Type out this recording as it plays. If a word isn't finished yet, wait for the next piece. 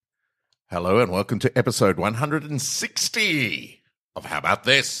Hello and welcome to episode 160 of How About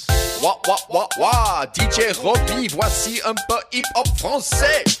This? Wah, wah, wah, wah, DJ Robbie, voici un peu hip-hop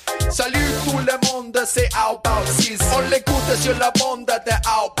français. Salut tout le monde, c'est How About This. On l'écoute sur la bande de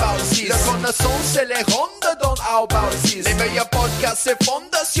How About This. La connaissance, c'est les rondes dans How About This. Les meilleurs podcasts se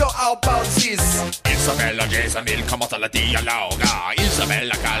fondent sur How About This. Il s'appelle Jason, il commence le dialogue. Il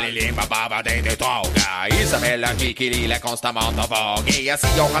s'appelle Khalil, Baba de drogue. Il s'appelle Kiki, il est constamment en vogue. Et ainsi,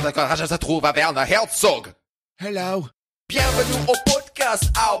 on rentre de courage, se trouve à Werner Herzog. Hello. Bienvenue au podcast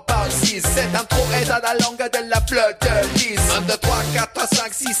How About This. Cette intro est à la langue de la fleur de lys. 1, 2, 3, 4,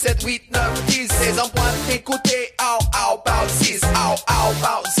 5, 6, 7, 8, 9, 10. C'est un point d'écouter How About This. How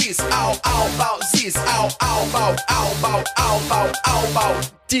About This. How About This. How About.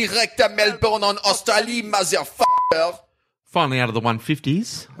 Direct à Melbourne en Australie, motherfucker. Finally out of the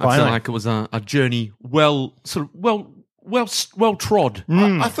 150s. I feel like it was a journey well trod.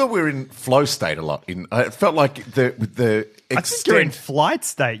 I thought we were in flow state a lot. It felt like the I think you're in flight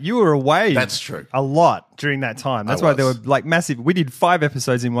state. You were away. That's true. A lot during that time. That's why there were like massive. We did 5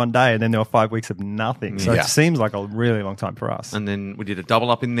 episodes in one day, and then there were 5 weeks of nothing. So it seems like a really long time for us. And then we did a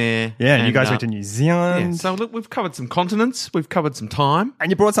double up in there. Yeah, and you guys went to New Zealand. Yeah, so look, we've covered some continents. We've covered some time. And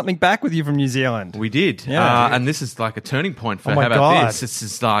you brought something back with you from New Zealand. We did. Yeah. And this is like a turning point for Oh my How About God. This? This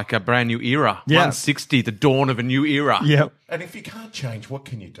is like a brand new era. Yeah. 160, the dawn of a new era. Yep. And if you can't change, what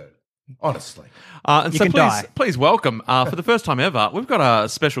can you do? Honestly. And You so can die. please welcome, for the first time ever, we've got a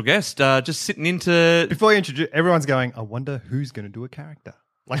special guest just sitting into... Before you introduce, everyone's going, I wonder who's going to do a character.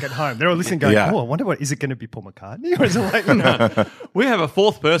 Like at home. They're all listening going, I wonder is it going to be Paul McCartney? Or is it like, no. We have a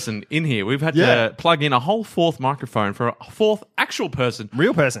fourth person in here. We've had to plug in a whole fourth microphone for a fourth actual person.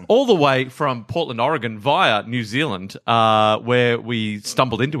 Real person. All the way from Portland, Oregon via New Zealand, where we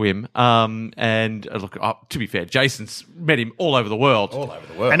stumbled into him. And look, to be fair, Jason's met him all over the world. All over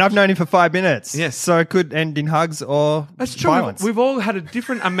the world. And I've known him for 5 minutes. Yes. So it could end in hugs or That's true. violence. We've all had a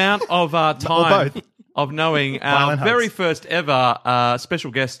different amount of time both. of knowing our Violent very hugs. first ever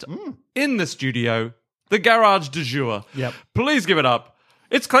special guest in the studio, the Garage du Jour. Yep. Please give it up.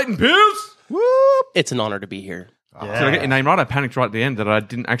 It's Clayton Pierce. Whoop. It's an honor to be here. Did I get your name right? I panicked right at the end that I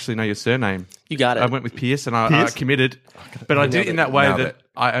didn't actually know your surname. You got it. I went with Pierce and I Pierce? committed, but I did it in that way Nailed that it.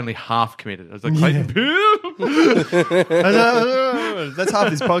 I only half committed. I was like, Clayton Pierce. That's half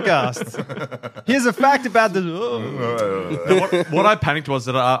this podcast. Here's a fact about the... What I panicked was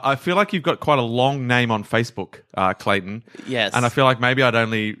that I feel like you've got quite a long name on Facebook, Clayton. Yes. And I feel like maybe I'd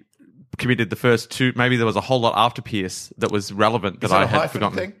only committed the first 2. Maybe there was a whole lot after Pierce that was relevant that Is that I a had hyphen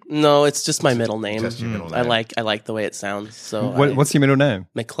forgotten. thing? No, it's just my middle name. Just your middle name. I like the way it sounds. So What's your middle name?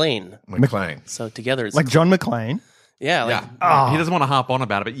 McLean. McLean. So together it's Like John McClane? yeah, like, He doesn't want to harp on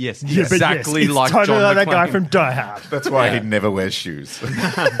about it, but yes, Yeah, but exactly yes, it's like totally John like that guy McClane. from Die Hard. That's why he never wears shoes.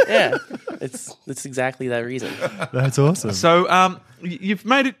 yeah. It's exactly that reason. That's awesome. So you've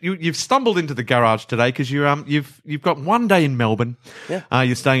made it. You've stumbled into the garage today because you've got one day in Melbourne. Yeah.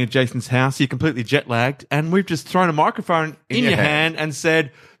 You're staying at Jason's house. You're completely jet lagged, and we've just thrown a microphone in your hand and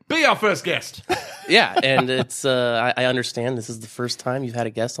said, "Be our first guest." Yeah, and it's I understand this is the first time you've had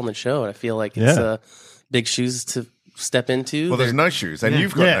a guest on the show, and I feel like it's big shoes to step into. Well, there's no shoes, and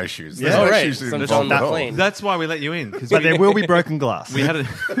you've got Yeah. no shoes. Yeah. There's Oh, no right. shoes So I'm involved not at all. playing. That's why we let you in because But there will be broken glass. we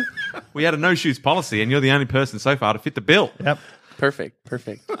had a no shoes policy, and you're the only person so far to fit the bill. Yep. Perfect.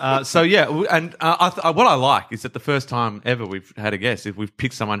 So yeah, and what I like is that the first time ever we've had a guest is we've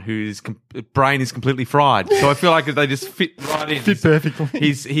picked someone whose brain is completely fried. So I feel like they just fit right in. Fit perfectly.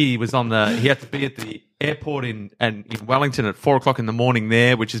 He had to be at the airport in Wellington at 4:00 in the morning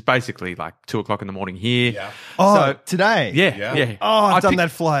there, which is basically like 2:00 in the morning here. Yeah. Oh, So- today? Yeah. Oh, I've I done picked-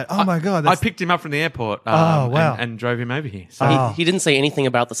 that flight. Oh, my God. I picked him up from the airport. Oh, wow. and drove him over here. So He didn't say anything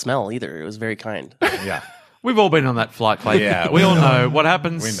about the smell either. It was very kind. Yeah. we've all been on that flight, Clay. Yeah, we all know what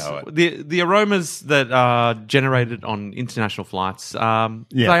happens. We know it. The aromas that are generated on international flights, they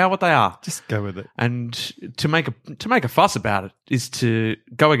are what they are. Just go with it. And to make a fuss about it is to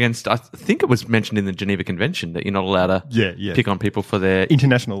go against. I think it was mentioned in the Geneva Convention that you're not allowed to pick on people for their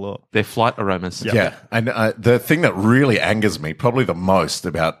International law. flight aromas. Yeah, and the thing that really angers me, probably the most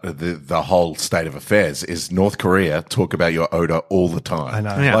about the whole state of affairs, is North Korea talk about your odor all the time. I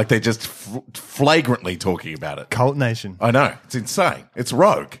know. Yeah. Like they're just flagrantly talking about it. Cult nation. I know. It's insane. It's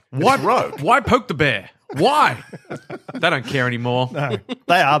rogue. Why It's rogue. Why poke the bear? Why? They don't care anymore. No,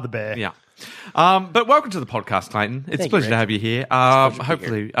 they are the bear. Yeah. But welcome to the podcast, Clayton. It's a pleasure to have you here.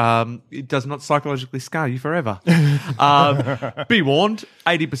 Hopefully, it does not psychologically scar you forever. Be warned,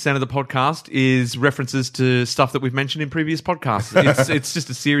 80% of the podcast is references to stuff that we've mentioned in previous podcasts. It's just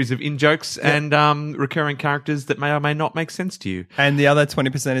a series of in-jokes and recurring characters that may or may not make sense to you. And the other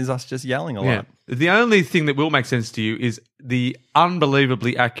 20% is us just yelling a lot. The only thing that will make sense to you is the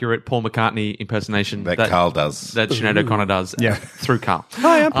unbelievably accurate Paul McCartney impersonation that Carl does. That Sinead O'Connor does through Carl.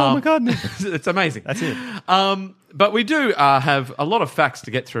 Hi, I'm Paul McCartney. It's amazing. That's it. But we do have a lot of facts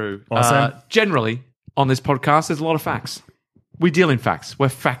to get through. Awesome. Generally, on this podcast, there's a lot of facts. We deal in facts. We're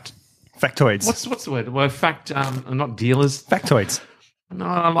Factoids. What's the word? We're not dealers. Factoids.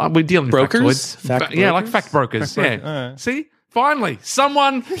 No, we deal in Brokers? factoids. Like fact brokers. See? Finally,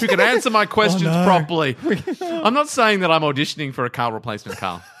 someone who can answer my questions properly. I'm not saying that I'm auditioning for a Carl replacement,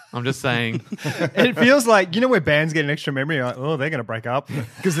 Carl. I'm just saying. It feels like, where bands get an extra memory, like, they're going to break up.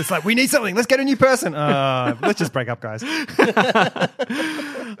 Because it's like, we need something. Let's get a new person. Let's just break up, guys.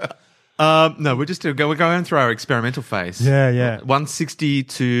 No, we're going through our experimental phase. Yeah. 160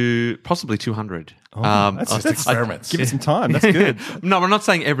 to possibly 200. That's experiments. Give it some time. That's good. No, I'm not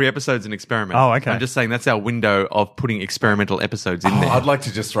saying every episode's an experiment. Oh, okay. I'm just saying that's our window of putting experimental episodes in there. I'd like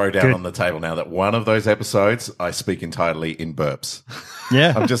to just throw down on the table now that one of those episodes I speak entirely in burps.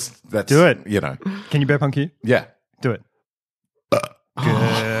 Yeah. Do it. Can you burp on cue? Yeah. Do it. Good.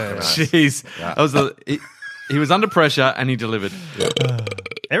 Jeez. That was he was under pressure and he delivered.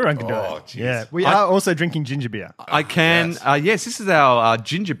 Everyone can do it. Geez. Yeah. We are also drinking ginger beer. I can. Yes, this is our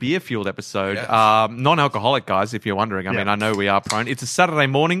ginger beer fueled episode. Yes. Non-alcoholic, guys, if you're wondering. I mean, I know we are prone. It's a Saturday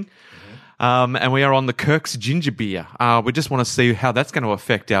morning. And we are on the Kirk's ginger beer. We just want to see how that's going to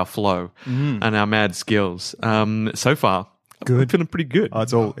affect our flow and our mad skills. So far, Good. I'm feeling pretty good. Oh,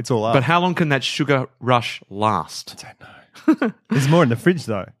 it's all up. But how long can that sugar rush last? I don't know. There's more in the fridge,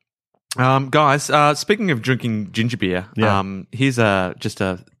 though. Guys, speaking of drinking ginger beer, here's just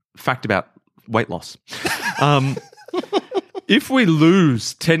a fact about weight loss. If we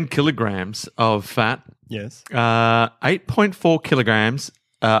lose 10 kilograms of fat, Yes. 8.4 kilograms.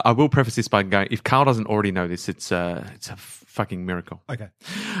 I will preface this by going, if Carl doesn't already know this, it's a fucking miracle. Okay.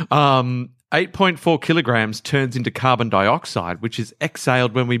 8.4 kilograms turns into carbon dioxide, which is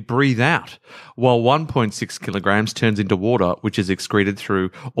exhaled when we breathe out, while 1.6 kilograms turns into water, which is excreted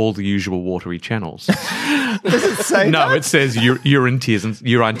through all the usual watery channels. Does it say No, that? it says urine, tears,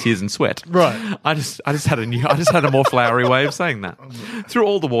 and sweat. Right. I just had a more flowery way of saying that through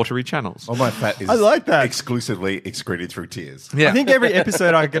all the watery channels. All my fat is I like that. exclusively excreted through tears. Yeah, I think every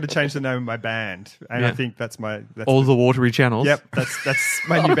episode I got to change the name of my band, and I think that's all the watery channels. Yep, that's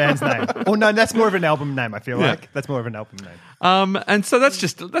my new band's name. Or no, that's more of an album name. I feel like that's more of an album name. And so that's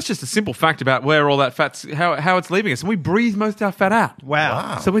just a simple fact about where all that fat's how it's leaving us, and we breathe most of our fat out.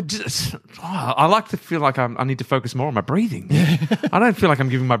 Wow. So we're just. I like to feel like I need to focus more on my breathing. I don't feel like I'm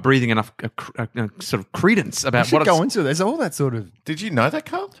giving my breathing enough sort of credence about Should what go into it. There's all that sort of. Did you know that,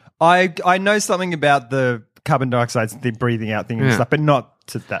 Carl? I know something about the carbon dioxide, the breathing out thing and stuff, but not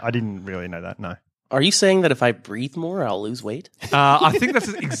to that. I didn't really know that. No. Are you saying that if I breathe more, I'll lose weight? I think that's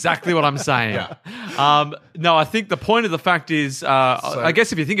exactly what I'm saying. No, I think the point of the fact is, I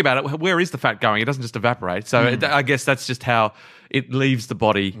guess if you think about it, where is the fat going? It doesn't just evaporate. So I guess that's just how it leaves the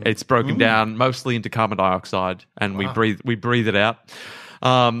body. It's broken down mostly into carbon dioxide, and we breathe it out.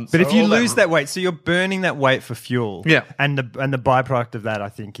 But if you lose that weight, so you're burning that weight for fuel. Yeah. And the byproduct of that, I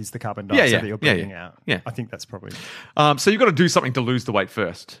think, is the carbon dioxide that you're breathing out. Yeah. I think that's probably. So you've got to do something to lose the weight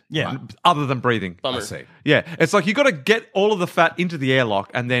first. Yeah. Other than breathing. Bummer. I see. Yeah, it's like you got to get all of the fat into the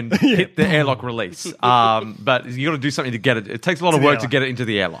airlock and then hit the airlock release. But you got to do something to get it. It takes a lot of work to get it into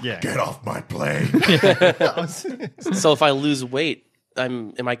the airlock. Yeah. Get off my plane. So if I lose weight,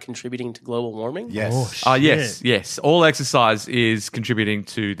 am I contributing to global warming? Yes. Yes. All exercise is contributing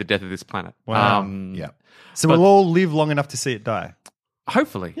to the death of this planet. Wow. Yeah. So we'll all live long enough to see it die.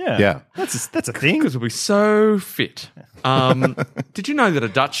 Hopefully. Yeah. That's a thing. Because we'll be so fit. Did you know that a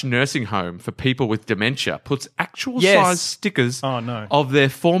Dutch nursing home for people with dementia puts actual size stickers of their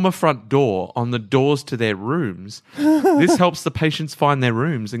former front door on the doors to their rooms? This helps the patients find their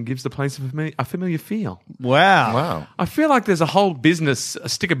rooms and gives the place a familiar feel. Wow. I feel like there's a whole business, a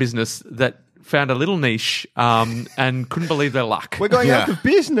sticker business, that found a little niche and couldn't believe their luck. We're going out of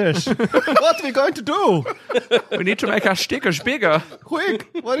business. What are we going to do? We need to make our stickers bigger. Quick,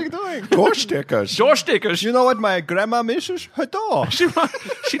 what are you doing? Door stickers. Door stickers. You know what my grandma misses? Her door.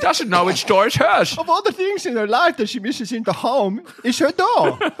 She doesn't know which door is hers. Of all the things in her life that she misses in the home is her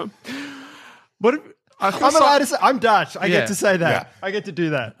door. I'm allowed to say I'm Dutch. I Yeah. get to say that. Yeah. I get to do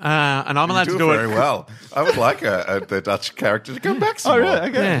that. And I'm allowed You to do do it very it. well. I would like the Dutch character to come back some Oh, more. really?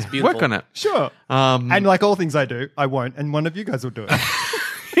 Okay. Yeah, beautiful. work on it. Sure. And like all things I do, I won't, and one of you guys will do it.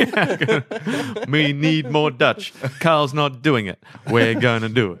 We need more Dutch. Carl's not doing it. We're going to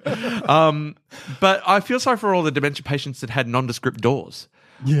do it. But I feel sorry for all the dementia patients that had nondescript doors.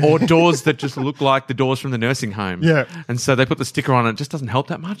 Or doors that just look like the doors from the nursing home. Yeah. And so they put the sticker on it. It just doesn't help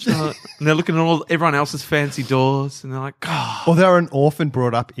that much. And they're looking at everyone else's fancy doors. And they're like, God. Or they're an orphan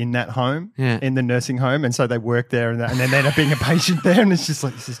brought up in that home, Yeah. in the nursing home, and so they work there, and then they end up being a patient there, and it's just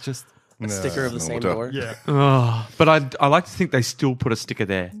like, this is just... A sticker of the same door. Yeah. Oh, but I like to think they still put a sticker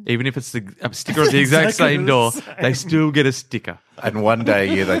there. Even if it's a sticker of the exact Exactly same the door, same. they still get a sticker. And one day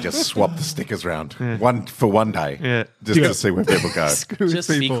a year, they just swap the stickers around. One for one day. Yeah. Just to see where people go. Screw with Just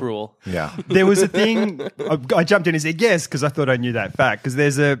be people. cruel. Yeah. There was a thing. I jumped in and said yes because I thought I knew that fact. Because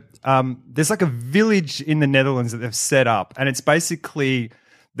there's like a village in the Netherlands that they've set up, and it's basically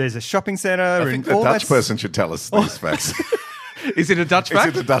there's a shopping center. I and think the all Dutch that- person should tell us these facts. Is it a Dutch Is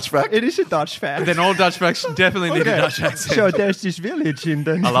fact? it a Dutch fact? It is a Dutch fact. Then all Dutch facts definitely need a Dutch accent. So there's this village in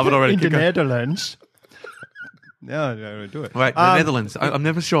the love it already. in the Keep going. Netherlands. No, do it. Wait, the Netherlands. I'm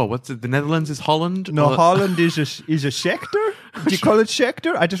never sure. What's it? The Netherlands is Holland? No, Or- Holland is a sector. Do you call it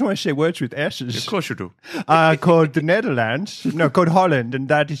sector? I just want to say words with Of S's. course you do. Called the Netherlands. No, called Holland, and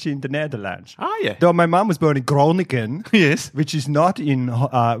that is in the Netherlands. Ah, yeah. Though my mom was born in Groningen, Yes. which is not in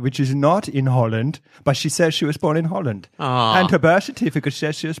Holland, but she says she was born in Holland, Ah. and her birth certificate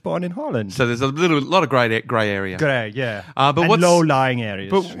says she was born in Holland. So there's a lot of grey area. Great, yeah. But and what's- low-lying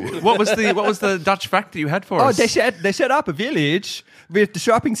areas. But what was the Dutch fact that you had for Oh, us? they set up a village with the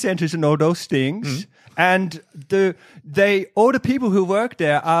shopping centers and all those things, and all the people who work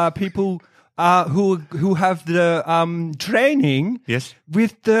there are people who have the training. Yes.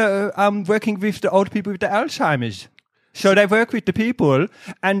 With the working with the old people with the Alzheimer's, so they work with the people,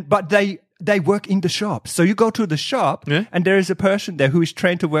 but they work in the shop. So you go to the shop, Yeah. and there is a person there who is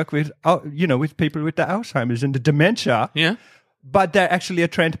trained to work with with people with the Alzheimer's and the dementia. Yeah. But they're actually a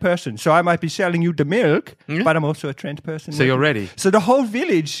trained person. So I might be selling you the milk, but I'm also a trained person. So you're ready. So the whole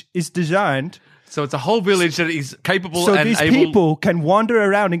village is designed So it's a whole village that is capable so and these able. people can wander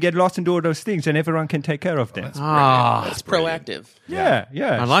around and get lost and do all those things, and everyone can take care of them. It's proactive. Yeah.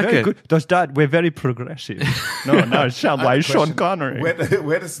 I like very it. Good. We're very progressive. No, it sounds like Sean Connery.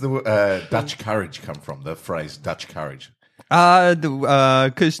 Where does the Dutch courage come from? The phrase Dutch courage.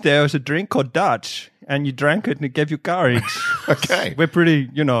 Because there was a drink called Dutch, and you drank it and it gave you courage. Okay. We're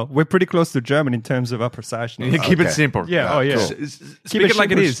pretty close to German in terms of our preciseness. You keep it Okay. simple. Yeah. Oh, yeah. Cool. Speak it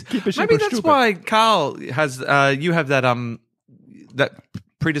like it super- is. keep it Maybe super that's stupid. why Carl has. You have that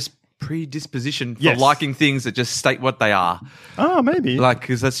predisposition for Yes. liking things that just state what they are. Oh, maybe. Like,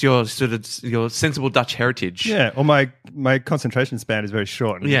 because that's your your sensible Dutch heritage. Yeah, or my concentration span is very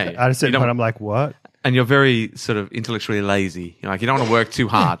short. Yeah, At a you certain don't- point, I'm like, what? And you're very sort of intellectually lazy. You don't want to work too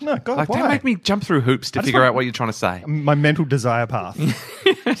hard. No, God, like, why? don't make me jump through hoops to just figure want- out what you're trying to say. My mental desire path.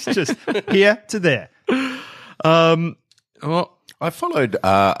 It's just here to there. Well, I followed.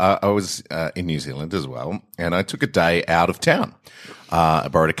 I was in New Zealand as well, and I took a day out of town. I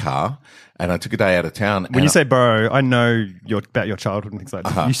borrowed a car, and I took a day out of town. When you say borrow, I know about your childhood and things like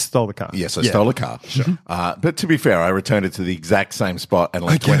that. You stole the car. yes, I stole a car. Sure. But to be fair, I returned it to the exact same spot and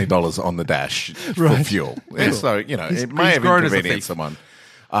left $20 on the dash for fuel. Yeah, so it may he's have grown as a inconvenienced thief. someone.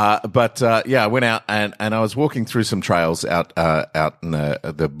 But I went out and I was walking through some trails out in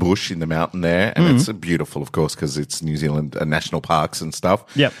the bush in the mountain there, and it's beautiful, of course, because it's New Zealand national parks and stuff.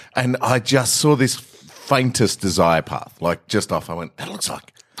 Yep. And I just saw this faintest desire path, like just off. I went, that looks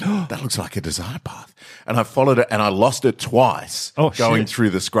like a desire path, and I followed it, and I lost it twice going shit.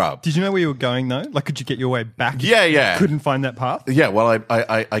 through the scrub. Did you know where you were going though? Like, could you get your way back? if Yeah, you yeah. Couldn't find that path. Yeah, well,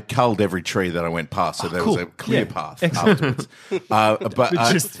 I culled every tree that I went past, so there was cool. a clear Yeah. path Excellent. afterwards.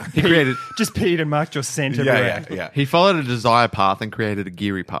 But he created. Just peed and marked your scent yeah, everywhere. yeah. He followed a desire path and created a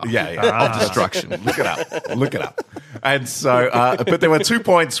geary path. Yeah. Of destruction. Look it up. And so, but there were 2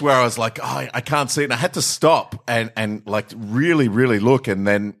 points where I was like, I can't see it. And I had to stop and like really, really look. And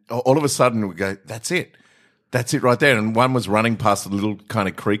then all of a sudden we go, that's it. That's it right there. And one was running past a little kind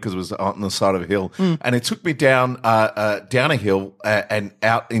of creek because it was on the side of a hill. And it took me down a hill and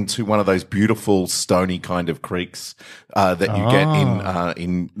out into one of those beautiful stony kind of creeks that you get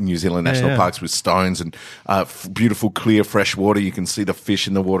in New Zealand national parks with stones and beautiful clear fresh water. You can see the fish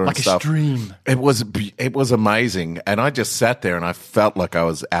in the water Like and a stuff. stream. It was amazing. And I just sat there and I felt like I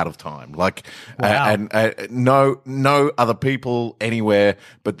was out of time. Like, Wow. no other people anywhere,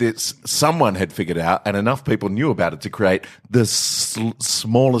 but someone had figured out, and enough people people knew about it to create the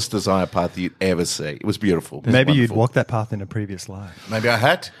smallest desire path you'd ever see. It was beautiful. It was Maybe you'd wonderful. walked that path in a previous life. Maybe I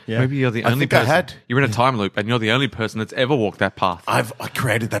had. Yeah. Maybe you're the I only think I person. had. You're in a time loop, and you're the only person that's ever walked that path. I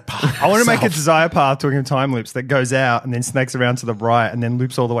created that path. I want to make a myself. desire path talking of time loops that goes out and then snakes around to the right and then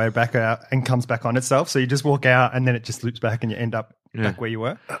loops all the way back out and comes back on itself. So you just walk out and then it just loops back and you end up back where you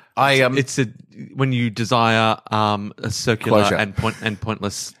were. It's when you desire a circular Closure. and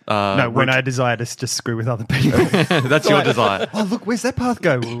pointless. No, when route. I desire to just screw with other people. That's your desire. Oh, look, where's that path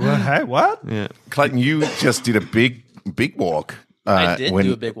go? Hey, what? Yeah. Clayton, you just did a big walk. I did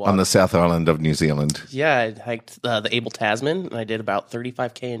do a big walk. on the South Island of New Zealand. Yeah, I hiked the Abel Tasman, and I did about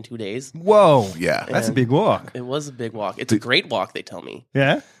 35K in 2 days. Whoa. Yeah. That's a big walk. It was a big walk. It's a great walk, they tell me.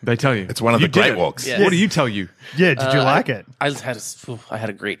 Yeah? They tell you It's one of You the great did it. walks. Yeah. What do you tell you? Yeah, did you like it? I had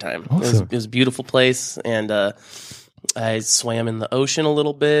a great time. Awesome. It was a beautiful place, and I swam in the ocean a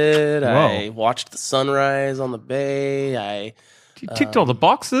little bit. I watched the sunrise on the bay. You ticked all the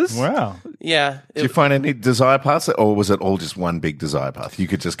boxes. Wow. Yeah, Did you find any desire paths, or was it all just one big desire path? You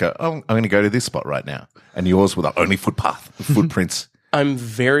could just go, oh, I'm going to go to this spot right now. And yours were the only footprints. I'm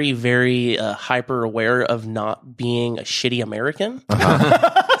very, very hyper aware of not being a shitty American.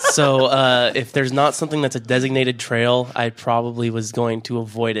 So if there's not something that's a designated trail, I probably was going to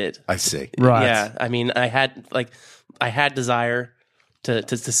avoid it. I see. Right. Yeah, I mean, I had desire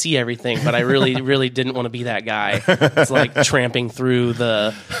to see everything, but I really didn't want to be that guy. It's like tramping through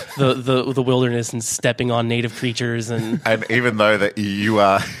the wilderness and stepping on native creatures and And even though that you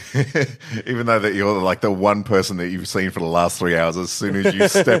are, even though that you're like the one person that you've seen for the last 3 hours, as soon as you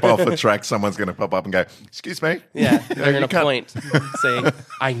step off the track, someone's going to pop up and go, "Excuse me." yeah, they're you gonna can't- point saying,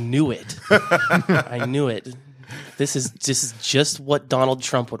 "I knew it, I knew it." This is just what Donald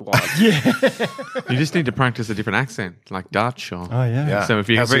Trump would want. You just need to practice a different accent, like Dutch or. Oh, yeah. Yeah. So if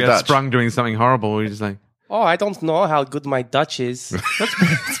you How's ever your get Dutch? sprung doing something horrible, you're just like, Oh, I don't know how good my Dutch is.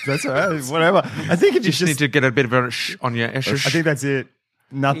 That's all right. Whatever. I think if you just need to get a bit of a sh on your I think that's it.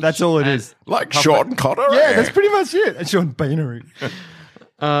 No, that's all it is. Like Sean Connery. Yeah, that's pretty much it. And Sean Beanery.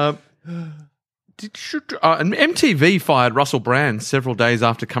 And MTV fired Russell Brand several days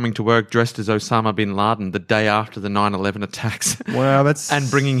after coming to work dressed as Osama bin Laden the day after the 9/11 attacks. Wow, that's... And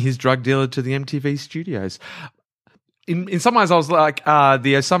bringing his drug dealer to the MTV studios. In some ways, I was like,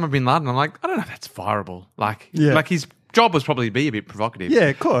 the Osama bin Laden, I'm like, I don't know if that's fireable. Like his job was probably to be a bit provocative. Yeah,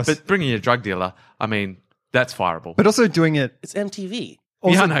 of course. But bringing a drug dealer, I mean, that's fireable. But also doing it... It's MTV.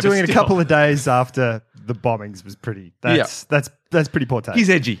 Also Yeah, I know, but doing it a still. couple of days after the bombings was pretty... That's pretty poor taste. He's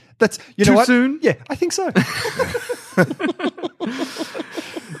edgy. That's... You Too know what? soon? Yeah, I think so.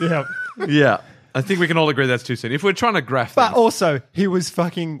 Yeah. Yeah. I think we can all agree that's too soon. If we're trying to graph But things. also, he was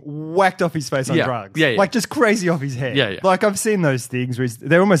fucking whacked off his face on Yeah. drugs. Yeah, yeah. Like, just crazy off his head. Yeah, yeah. Like, I've seen those things where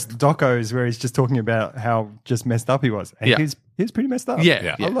they're almost docos where he's just talking about how just messed up he was. And Yeah. he was pretty messed up.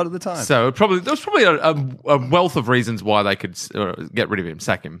 Yeah. A lot of the time. So there was probably a wealth of reasons why they could get rid of him,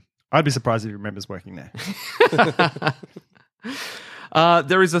 sack him. I'd be surprised if he remembers working there.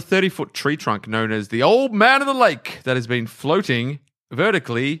 There is a 30-foot tree trunk known as the Old Man of the Lake that has been floating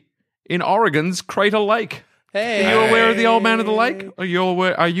vertically in Oregon's Crater Lake. Hey, Are you aware of the Old Man of the Lake? Are you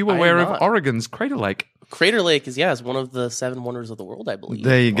aware of not. Oregon's Crater Lake? Crater Lake is one of the 7 wonders of the world, I believe.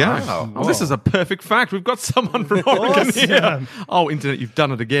 There you go. Wow. Oh, this is a perfect fact. We've got someone from Oregon here. Awesome. Oh, internet, you've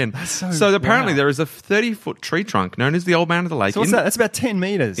done it again. so- apparently wow. there is a 30-foot tree trunk known as the Old Man of the Lake So what's that? That's about 10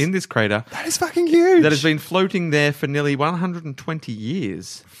 meters. in this crater that is fucking huge. that has been floating there for nearly 120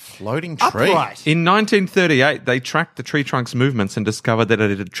 years. Floating tree. upright. In 1938, they tracked the tree trunk's movements and discovered that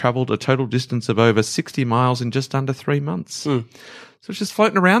it had travelled a total distance of over 60 miles in just under 3 months. So it's just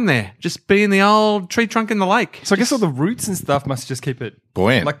floating around there, just being the old tree trunk in the lake. So I guess all the roots and stuff must just keep it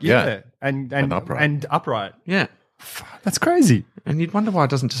Buoyant. like Yeah. and upright. and upright. Yeah. That's crazy. And you'd wonder why it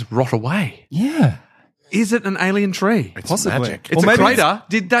doesn't just rot away. Yeah, Is it an alien tree? It's possibly. magic. It's Or a maybe crater.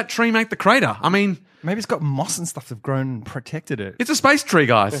 Did that tree make the crater? I mean, maybe it's got moss and stuff that have grown and protected it. it's a space tree,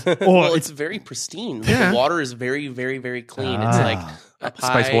 guys. Well, it's very pristine. Yeah. The water is very, very, very clean. It's like up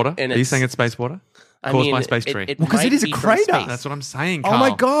high. Space water? And Are you saying it's space water? I Caused mean, by space tree. Well, 'cause it might is a be from crater. space. That's what I'm saying, Oh Carl.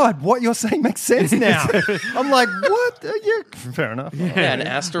 my god, what you're saying makes sense now. I'm like, what? Yeah, fair enough. Yeah, an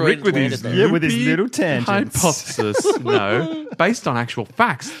asteroid Rick with landed his there. Yeah, with his loopy little tangents. hypothesis. No, based on actual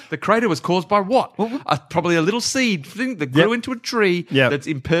facts. The crater was caused by what? Probably a little seed thing that grew Yep. into a tree Yep. that's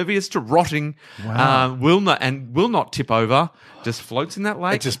impervious to rotting, will not tip over, just floats in that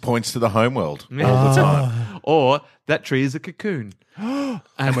lake. It just points to the homeworld. Or that tree is a cocoon.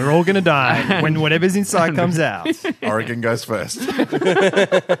 And we're all going to die when whatever's inside comes out. Oregon goes first.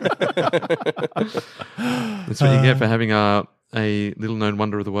 That's what you get for having a little known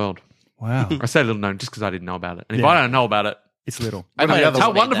wonder of the world. Wow. I say little known just because I didn't know about it. And if Yeah. I don't know about it, It's little. I might have the just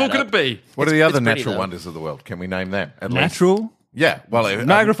how made wonderful that could up. it be? What are the other it's pretty, natural though. wonders of the world? Can we name them? At least? Natural? Yeah. Well,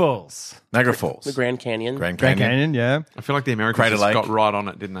 Niagara Falls. Niagara Falls. The Grand Canyon. Grand Grand Canyon. Canyon, yeah. I feel like the Americans Crater just Lake. got right on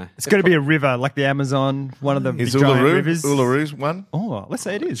it, didn't they? It's going to be a river like the Amazon, one of the Is big giant Uluru? rivers. Uluru's one? Oh, let's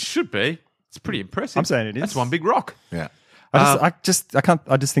say it It is. should be. It's pretty impressive. I'm saying it is. That's one big rock. Yeah. I just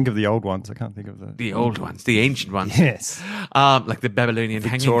think of the old ones. I can't think of the The old ones, the ancient ones. Yes. Like the Babylonian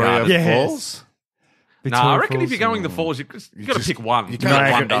hanging Victoria garden. Yes. Falls? No, I reckon Falls if you're going the falls, you've got to just- pick one. you can't-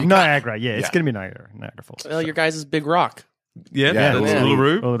 Niagara, Niagara, yeah, it's Yeah. going to be Niagara Falls. Well, your guys' big rock. Yeah, Yeah, that's yeah.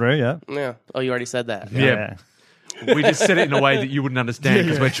 Uluru. Uluru, yeah. Yeah. Oh, you already said that. Yeah. We just said it in a way that you wouldn't understand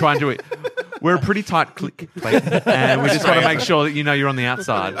because we're trying to. We're a pretty tight clique, Clayton, and we just want to make sure that you know you're on the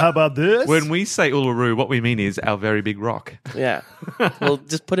outside. How about this? When we say Uluru, what we mean is our very big rock. Yeah. Well,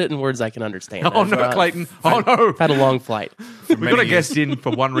 just put it in words I can understand. Oh no, Clayton! Oh no! I've had a long flight. We got a many guest in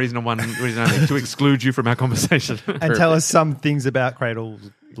for one reason and one reason only, to exclude you from our conversation. and tell us some things about Cradle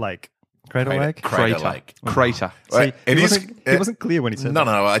Lake. Cradle Lake? Crater Lake. Crater. See, It he is- wasn't clear when he said No,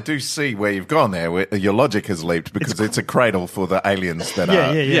 that. no, I do see where you've gone there. Where your logic has leaped because it's a cradle for the aliens that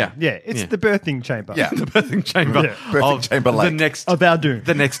Yeah, are. Yeah. It's Yeah. the birthing chamber. Yeah. The birthing chamber Yeah. Birthing of chamber the lake. next Of our doom.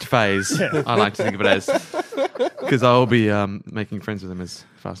 the next phase. I like to think of it as because I'll be making friends with them as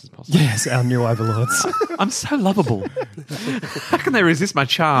fast as possible. Yes, our new overlords. I'm so lovable. How can they resist my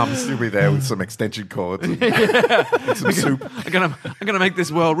charms? You'll be there with some extension cords and some soup. I'm gonna make this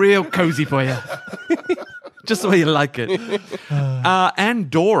world real cozy for you, just the way you like it.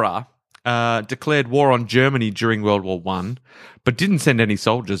 Andorra declared war on Germany during World War One, but didn't send any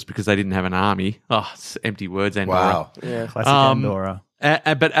soldiers because they didn't have an army. Oh, it's empty words, Andorra. Wow. Yeah. Classic Andorra.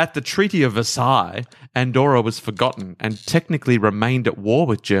 But at the Treaty of Versailles, Andorra was forgotten and technically remained at war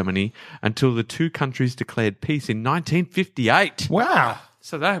with Germany until the two countries declared peace in 1958. Wow.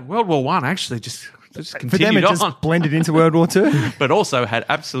 So that World War One actually just For them, continued it just on, blended into World War II. but also had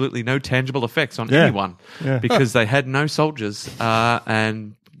absolutely no tangible effects on Yeah. anyone Yeah. because they had no soldiers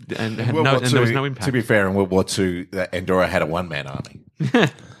and had World no, War and there was II, no impact. To be fair, in World War II, Andorra had a one-man army.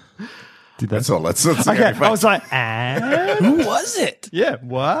 That's all. That's the Okay, only fact. I was like, Who was it? yeah,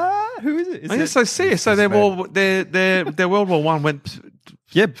 what? Who is it? Is Oh, yeah, it so see, so their World War One went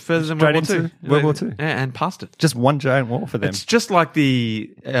further than World War straight Two. into World War II. Yeah, and past it. just one giant war for them? It's just like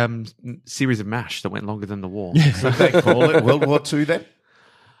the series of MASH that went longer than the war. Did they call it World War II then?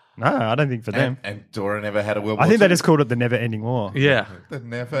 No, I don't think for them. And Andorra never had a World War I think they II? just called it the never-ending war, Yeah. The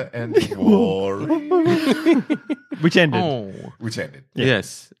never-ending war. which ended Oh, Which ended.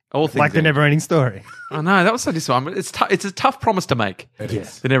 yes. All things like the end. never-ending story. Oh no, that was so disappointing. It's a tough promise to make. It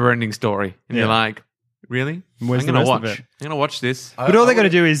is. The never-ending story, and Yeah. you're like, really? Where's I'm the gonna rest of watch. it? I'm gonna watch this. But all they got to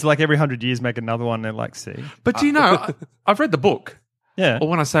do is like every 100 years make another one and like see. But do you know? I've read the book. Yeah. Or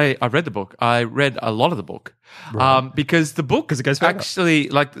when I say I've read the book, I read a lot of the book because the book 'Cause it goes further. actually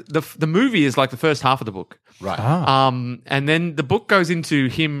like the movie is like the first half of the book. Right. And then the book goes into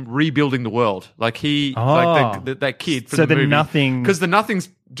him rebuilding the world. Like he, Oh. like that kid from So the the movie. nothing- because the nothing's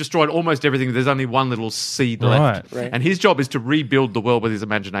destroyed almost everything. There's only one little seed left, Right. and his job is to rebuild the world with his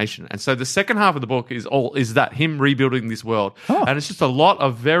imagination. And so the second half of the book is that him rebuilding this world, and it's just a lot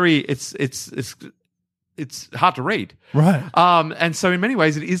of very. It's hard to read. Right. And so in many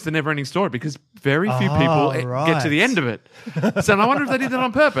ways it is the never-ending story because very few people get to the right. end of it. So I wonder if they did that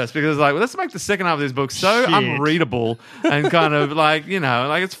on purpose because like, well, let's make the second half of this book so Shit. unreadable and kind of like, you know,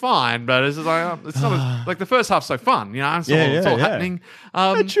 like it's fine, but it's just like, it's not like the first half's so fun, you know, it's all yeah. happening.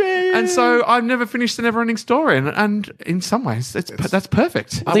 dream. And so I've never finished the never-ending story and in some ways that's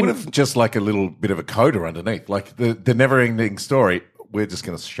perfect. I would have just like a little bit of a coda underneath, like the never-ending story. We're just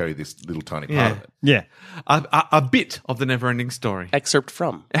going to show you this little tiny part of it. Yeah. A bit of the never-ending story. Excerpt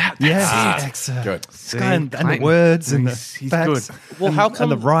from. Yes. Good. This guy and the Clayton. words and the He's facts. good. Well, how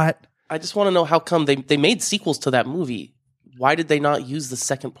come? And the right. I just want to know how come they made sequels to that movie. Why did they not use the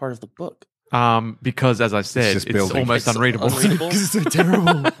second part of the book? Because as I said, just it's building. almost It's unreadable. unreadable? It's so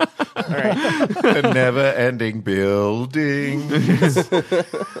terrible. All right. The never-ending building.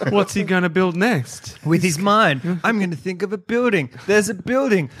 What's he going to build next? With his mind, I'm going to think of a building. There's a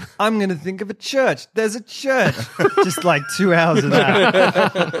building. I'm going to think of a church. There's a church. Just like 2 hours of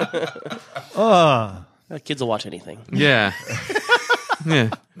that. Oh, Kids will watch anything. Yeah. Yeah.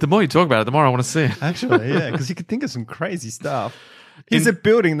 The more you talk about it, the more I want to see it. actually, yeah, because you could think of some crazy stuff. Here's a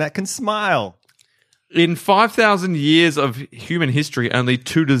building that can smile. In 5,000 years of human history, only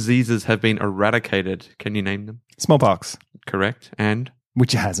 2 diseases have been eradicated. Can you name them? Smallpox, Correct. And?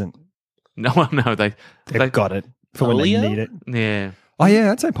 which it hasn't. No, they They've got it for when Polio? they need it. Yeah. Oh,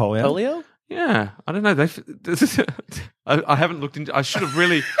 yeah, I'd say polio. Polio? Yeah, I don't know. I haven't looked into. I should have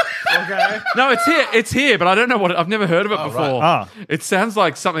really. Okay. No, it's here. It's here, but I don't know what. I've never heard of it before. Ah. It sounds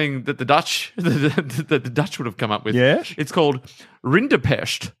like something that the Dutch the Dutch would have come up with. Yes? It's called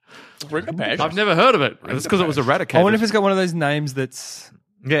Rinderpest. Rinderpest. I've never heard of it. It's because it was eradicated. I wonder if it's got one of those names that's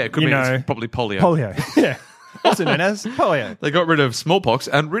yeah, it could you be. know, It's probably polio. polio. Yeah. Also known as polio. They got rid of smallpox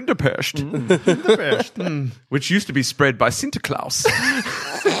and Rinderpest, The best. which used to be spread by Sinterklaas.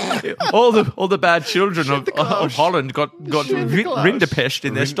 all the bad children of Holland got Rinderpest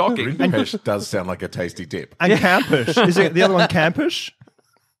in their stocking. Rinderpest does sound like a tasty dip. And Campish. Is it the other one Campish?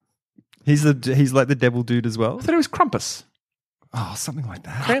 He's like the devil dude as well. I thought it was Krampus. Oh, something like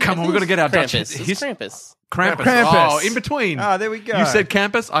that. Krampus. Come on, we've got to get our Dutch. Krampus. It's Krampus. Krampus. Krampus. Oh, in between. Ah, there we go. You said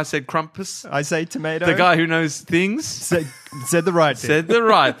campus, I said Krampus. I say tomato. The guy who knows things said the right thing. said the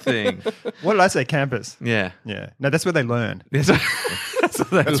right thing. What did I say? Campus. Yeah. Yeah. No, that's where they learn. That's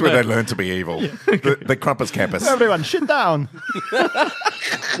That's where they learn to be evil. The Crumpus campus. Everyone, shit down.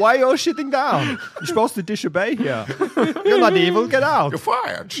 Why are you all shitting down? You're supposed to disobey here. You're not evil. Get out. You're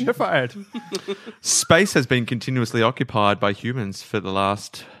fired. You're fired. Space has been continuously occupied by humans for the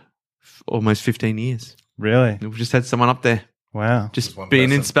last almost 15 years. Really? We've just had someone up there Wow. just one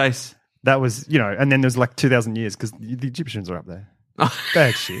being in person. space. That was, and then there's like 2,000 years because the Egyptians are up there. They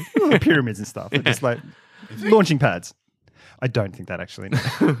had shit. Pyramids and stuff. They're just like launching pads. I don't think that actually.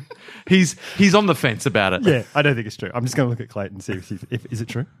 No. He's on the fence about it. Yeah, I don't think it's true. I'm just going to look at Clayton and see if is it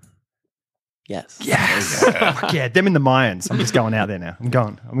true. Yes. Fuck yeah, them in the Mayans. I'm just going out there now. I'm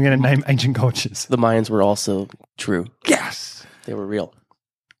going to name ancient cultures. The Mayans were also true. Yes. They were real.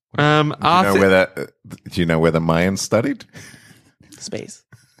 Do you know where the Mayans studied? Space.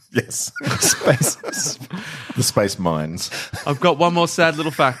 Yes. Space. The space mines. I've got one more sad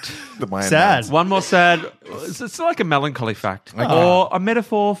little fact. The Mayan Sad. mines. One more sad. It's like a melancholy fact or a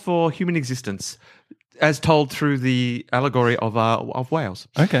metaphor for human existence, as told through the allegory of whales.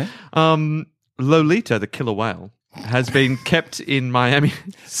 Okay. Lolita, the killer whale, has been kept in Miami.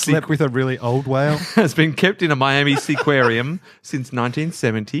 Slept with a really old whale. Has been kept in a Miami seaquarium since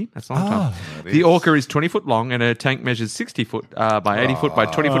 1970. That's a long time. The orca is 20 foot long and her tank measures 60 foot by 80 foot by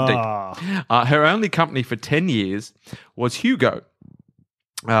 20 foot deep. Her only company for 10 years was Hugo,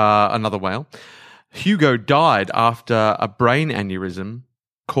 another whale. Hugo died after a brain aneurysm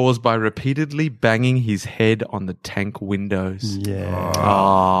caused by repeatedly banging his head on the tank windows. Yeah.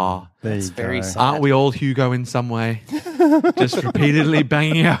 Oh. There That's you very go. sad. Aren't we all Hugo in some way? Just repeatedly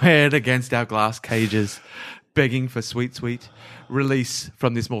banging our head against our glass cages, begging for sweet, sweet release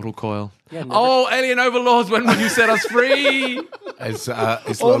from this mortal coil. Yeah, never- Oh, alien overlords, when will you set us free? Is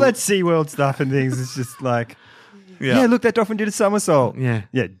All that SeaWorld stuff and things is just like, yeah, look, that dolphin did a somersault. Yeah.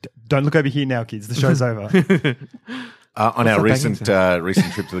 Yeah, don't look over here now, kids. The show's over. on our the recent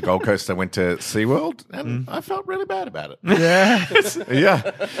banging trip to the Gold Coast, I went to SeaWorld and I felt really bad about it. Yeah.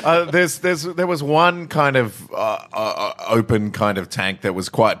 There was one kind of open kind of tank that was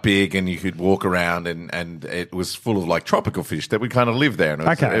quite big and you could walk around and it was full of like tropical fish that would kind of live there.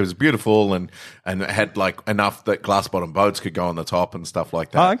 And it was beautiful and it had like enough that glass bottom boats could go on the top and stuff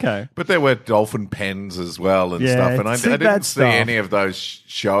like that. Oh, okay. But there were dolphin pens as well and Yeah, stuff. And I see that didn't see stuff. any of those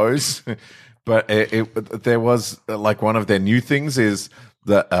shows. But there was like one of their new things is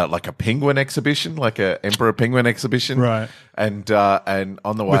like a penguin exhibition, like a emperor penguin exhibition, Right. And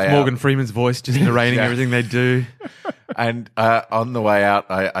on the way With out, Morgan Freeman's voice just narrating Yeah. everything they do. and on the way out,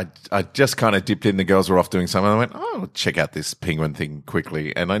 I just kind of dipped in. The girls were off doing something. I went, oh, check out this penguin thing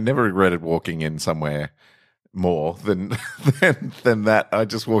quickly, and I never regretted walking in somewhere more than that. I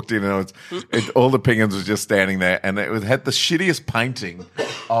just walked in and all the penguins were just standing there, and it had the shittiest painting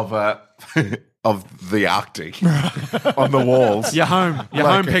of of the Arctic on the walls. You're home. You're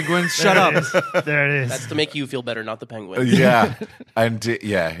home, penguins. Shut up. There it is. That's to make you feel better, not the penguin. Yeah, and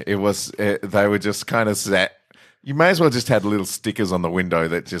it was. They were just kind of set. You may as well just had little stickers on the window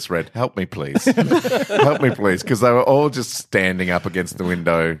that just read, "Help me, please, help me, please," because they were all just standing up against the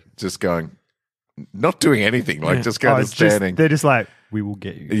window, just going, not doing anything, like just kind of it's just- standing. they're just like, we will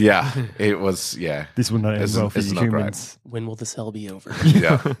get you. Yeah, it was. Yeah, This will not end well for it's you not great. humans. When will this hell be over?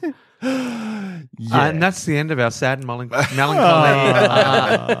 Yeah. And that's the end of our sad and melancholy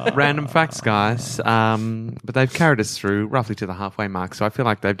random facts, guys. But they've carried us through roughly to the halfway mark, so I feel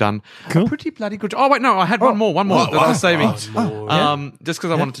like they've done a pretty bloody good job. Oh, wait, no, I had one more that I was saving. Just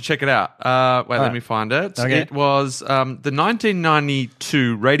because I wanted to check it out. Wait, let me find it. Okay. It was the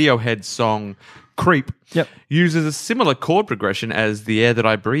 1992 Radiohead song Creep, Yep. uses a similar chord progression as The Air That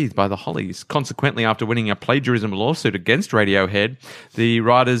I Breathe by the Hollies. Consequently, after winning a plagiarism lawsuit against Radiohead, the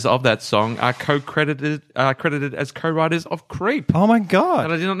writers of that song are credited as co-writers of Creep. Oh my And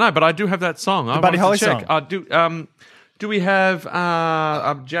god! I did not know, but I do have that song. I Buddy wanted to Holly check. song. Do we have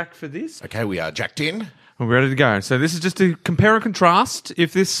Jack for this? Okay, we are jacked in. We're ready to go. So this is just to compare and contrast.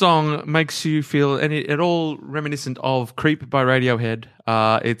 If this song makes you feel at all reminiscent of Creep by Radiohead,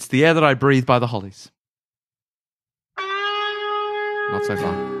 it's The Air That I Breathe by the Hollies. Not so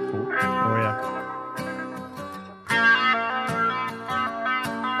far. Oh yeah.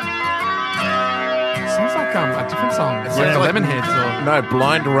 Sounds like a different song. It's Yeah. like the Lemonheads or... No,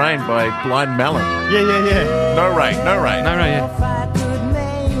 Blind Rain by Blind Melon. Yeah. No rain, no rain. No, yeah. If I could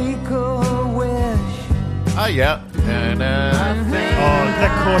make a wish, Oh, yeah. Oh,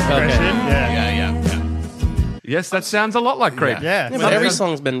 that chord progression. Yeah. Yeah. Yes, that sounds a lot like Creep. Yeah. Yeah, but every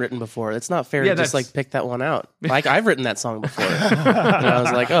song's been written before. It's not fair Yeah, to just that's- like pick that one out. Like I've written that song before, and I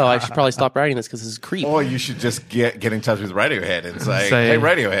was like, oh, I should probably stop writing this because this is Creep. Or you should just get in touch with Radiohead and say, Say- hey,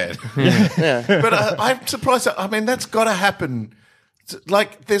 Radiohead. But I'm surprised. I mean, that's got to happen.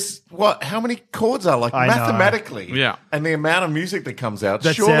 Like, there's how many chords are like I know. mathematically? Yeah. And the amount of music that comes out,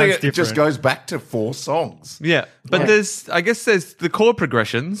 That surely sounds it just different. goes back to 4 songs. Yeah, but there's the chord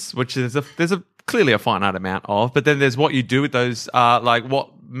progressions, which is there's clearly a finite amount of, but then there's what you do with those, like what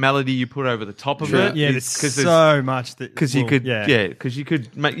melody you put over the top of it. Yeah, there's so much that because you could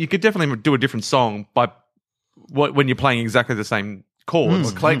you could definitely do a different song by when you're playing exactly the same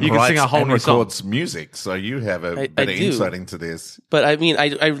chords. Well, Clayton you can writes sing a whole and new song. records music, so you have a I better do. insight into this. But I mean, I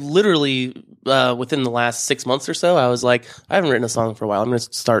literally within the last 6 months or so, I was like, I haven't written a song for a while. I'm going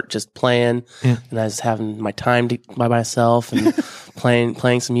to start just playing, and I was having my time by myself and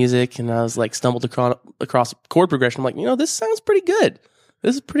playing some music, and I was like stumbled across a chord progression. I'm like, this sounds pretty good.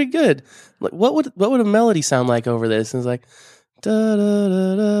 This is pretty good. Like, what would a melody sound like over this? And it's like da da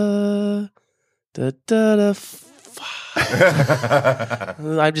da da da da da.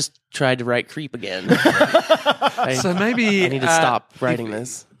 I just tried to write Creep again. So maybe I need to stop writing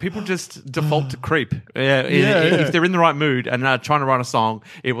this. People just default to Creep. If they're in the right mood and are trying to write a song,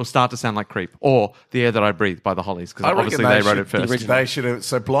 it will start to sound like Creep or The Air That I Breathe by the Hollies, because I reckon obviously they wrote it first. They should have.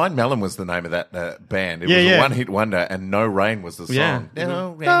 So, Blind Melon was the name of that band. It was Yeah. a one-hit wonder, and No Rain was the song. Yeah.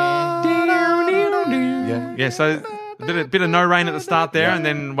 No Rain. Yeah. Yeah, so a bit of No Rain at the start there, and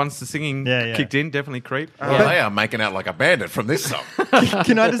then once the singing Yeah. kicked in, definitely Creep. Well, they are making out like a bandit from this song.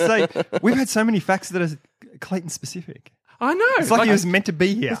 Can I just say, we've had so many facts that are Clayton specific. I know. It's like he was meant to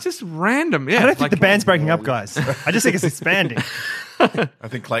be here. It's just random. Yeah, I don't think like- the band's breaking up, guys. I just think it's expanding. I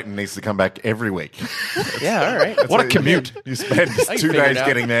think Clayton needs to come back every week. Yeah, all right. What a commute. You spend can 2 figure it days out.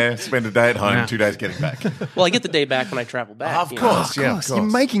 getting there, spend a day at home, Yeah. 2 days getting back. Well, I get the day back when I travel back. Of you know. course, yeah, of Gosh, course. you're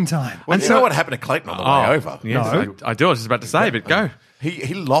making time. Well, you know what happened to Clayton on the way over? Yes, No. I do. I was just about to say, but go.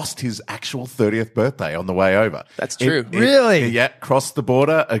 He lost his actual 30th birthday on the way over. That's true. Really? Yeah, crossed the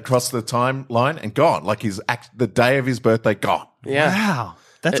border, across the timeline, and gone. Like the day of his birthday, gone. Yeah. Wow.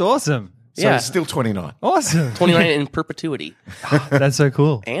 That's awesome. So Yeah. he's still 29. Awesome. 29 in perpetuity. That's so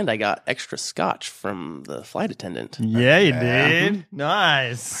cool. And I got extra scotch from the flight attendant. Yeah, you did.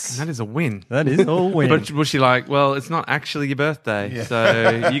 Nice. That is a win. That is all win. But was she like, well, it's not actually your birthday,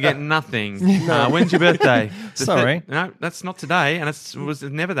 so you get nothing. When's your birthday? Sorry. No, that's not today, and it was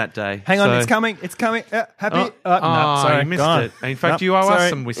never that day. Hang on, So- it's coming. It's coming. Happy? Oh, no, sorry. you missed gone. it. In fact, Nope, you owe sorry. us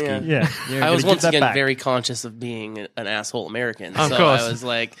some whiskey. Yeah. Yeah. You're I was gonna once give that again back. very conscious of being an asshole American. Of so course. I was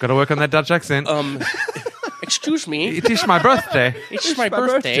like, Got to work on that Dutch accent. excuse me, It is my birthday. it's my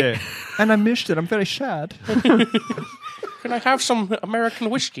birthday. And I missed it. I'm very sad. Can I have some American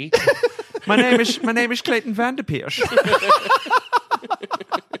whiskey? My name is Clayton Vanderpeers.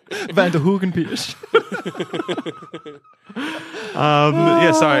 Van der Hoegenpiers.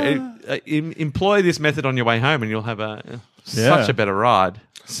 Yeah, sorry. Employ this method on your way home, and you'll have such a better ride.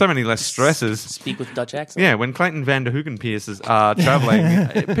 So many less stresses. Speak with Dutch accent. Yeah, when Clayton Van der Hoegenpiers is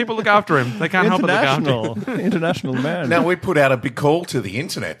traveling, people look after him. They can't help but look after him. International man. Now, we put out a big call to the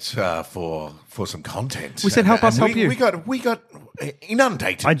internet for some content. We said, help us, And help you. We got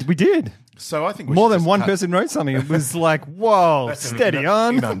inundated. We did. So I think we More should than just one cut- person wrote something. It was like, whoa, That's an steady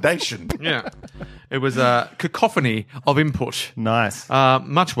on. inundation. Yeah. It was a cacophony of input. Nice.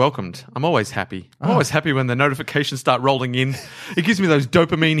 Much welcomed. I'm always happy. I'm always happy when the notifications start rolling in. It gives me those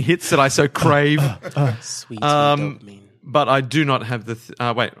dopamine hits that I so crave. Sweet dopamine. But I do not have the.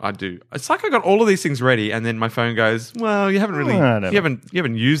 Wait, I do. It's like I got all of these things ready, and then my phone goes, "Well, you haven't really, Whatever. you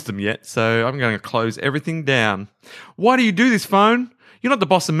haven't used them yet, so I'm going to close everything down." Why do you do this, phone? You're not the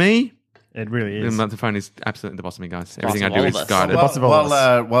boss of me. It really is. The phone is absolutely the boss of me, guys. Boss Everything I of do all is of us. guided. boss of all of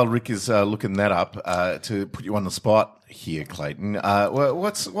us. While Rick is looking that up, to put you on the spot here, Clayton,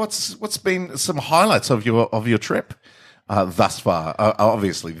 what's been some highlights of your trip thus far?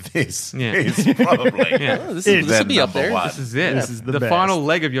 Obviously, this is probably This will be up there. This is it. This is the best. final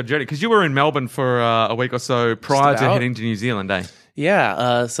leg of your journey. Because you were in Melbourne for a week or so prior to about. heading to New Zealand, eh?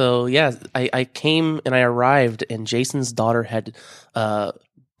 Yeah. I came and I arrived, and Jason's daughter had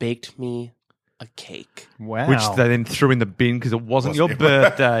baked me a cake. Wow. Which they then threw in the bin because it wasn't your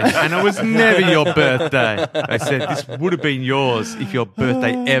birthday. And it was never your birthday. They said this would have been yours if your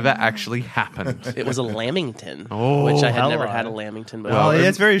birthday ever actually happened. It was a Lamington, Oh, which I had hello. never had a Lamington before. Oh, yeah,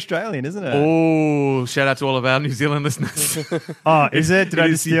 it's very Australian, isn't it? Oh, shout out to all of our New Zealand listeners. Oh, is it? Did I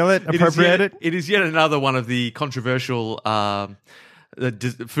just steal it? Appropriate it? It is yet another one of the controversial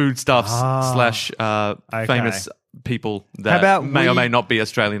foodstuffs slash famous people How that about may or we- may not be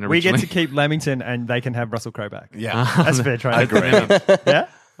Australian We originally. get to keep Lamington and they can have Russell Crowe back. Yeah, That's fair trade. I agree. Yeah?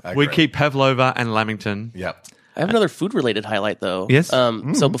 We keep Pavlova and Lamington. Yep. I have another food-related highlight, though. Yes?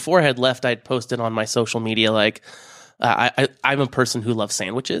 So before I had left, I'd posted on my social media, like, I'm a person who loves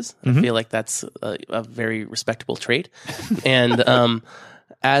sandwiches. I feel like that's a very respectable trait. And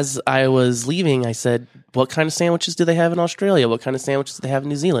as I was leaving, I said, what kind of sandwiches do they have in Australia? What kind of sandwiches do they have in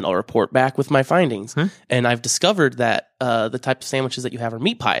New Zealand? I'll report back with my findings. And I've discovered that the type of sandwiches that you have are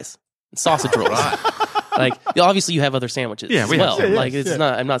meat pies and sausage rolls. Like, obviously you have other sandwiches Yeah, as we have well. some. Like, it's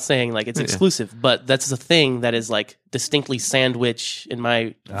not, I'm not saying like it's exclusive, but that's a thing that is like distinctly sandwich in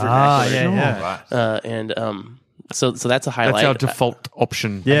my vernacular. Right. So that's a highlight. That's our default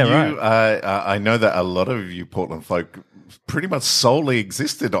option. Yeah, You, right. I know that a lot of you Portland folk pretty much solely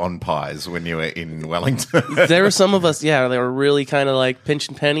existed on pies when you were in Wellington. There were some of us, they were really kind of like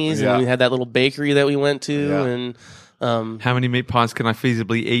pinching pennies, Yeah. and we had that little bakery that we went to, Yeah. and How many meat pies can I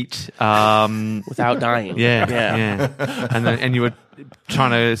feasibly eat? without dying. Yeah. And you were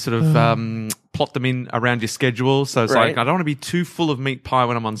trying to sort of plot them in around your schedule. So it's Right. like, I don't want to be too full of meat pie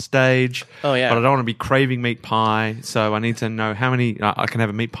when I'm on stage. Oh, yeah. But I don't want to be craving meat pie. So I need to know how many I can have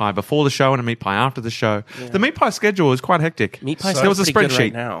a meat pie before the show and a meat pie after the show. The meat pie schedule is quite hectic. Meat pie There was a sounds pretty good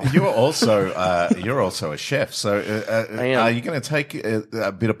spreadsheet. right now. You're also a chef. So am. are you going to take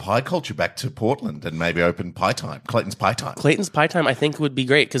a bit of pie culture back to Portland and maybe open Pie Time, Clayton's Pie Time? Clayton's Pie Time, I think, would be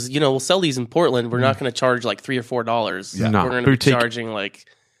great because we'll sell these in Portland. We're not going to charge like $3 or $4. No, We're going to be boutique. charging like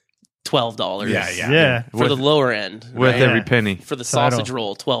 $12. Yeah. For the lower end, Worth right? every penny. For the Title. sausage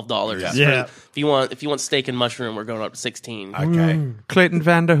roll, $12. Yeah. Yeah. If you want steak and mushroom, we're going up to 16. Okay. Clayton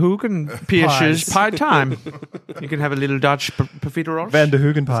van der Hoeken, Piers's Pie Time. You can have a little Dutch profiterol. Van der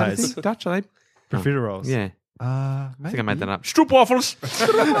Hoogen pies. Dutch, are they? Profiteroles. Yeah. I I think I made that up. Stroopwafels.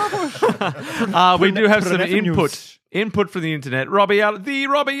 We do have some input from the internet. Robbie Ellis,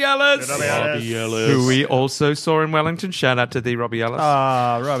 who we also saw in Wellington. Shout out to the Robbie Ellis.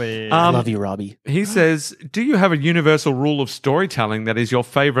 Robbie. I love you, Robbie. He says, do you have a universal rule of storytelling that is your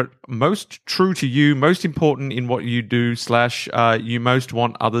favorite, most true to you, most important in what you do / you most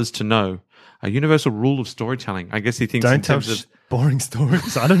want others to know? A universal rule of storytelling. I guess he thinks in Don't tell terms of... boring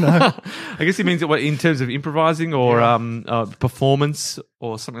stories. I don't know. I guess he means it in terms of improvising or performance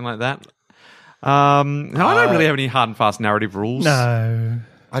or something like that. I don't really have any hard and fast narrative rules. No.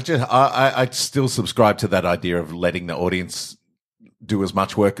 I still subscribe to that idea of letting the audience do as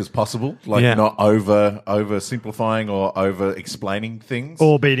much work as possible, like Yeah. not over simplifying or over explaining things.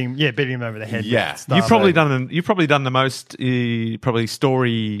 Or beating them over the head. with Yeah. stuff. You've probably done the most probably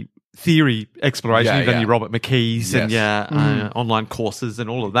story theory exploration. Yeah, You've done yeah. your Robert McKees and Yes. your online courses and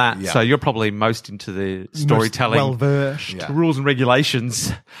all of that. Yeah. So you're probably most into the storytelling. well versed. Yeah. Rules and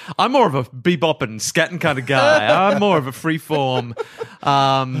regulations. I'm more of a bebop and scatting kind of guy. I'm more of a freeform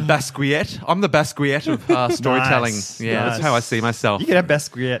Basquiat. I'm the Basquiat of storytelling. Nice. Yeah, that's Nice. how I see myself. You could have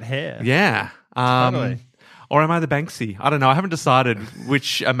Basquiat hair. Yeah. Totally. Or am I the Banksy? I don't know. I haven't decided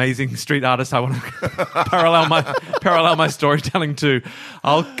which amazing street artist I want to parallel my storytelling to.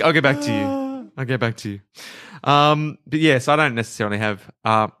 I'll get back to you. I'll get back to you. But yes, I don't necessarily have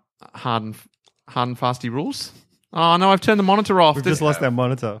hard and fasty rules. Oh no, I've turned the monitor off. We've There's just lost our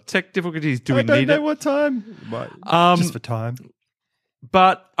monitor. tech difficulties. Do I we don't need know it? what time. Just for time.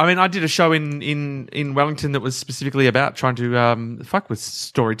 But I mean, I did a show in Wellington that was specifically about trying to fuck with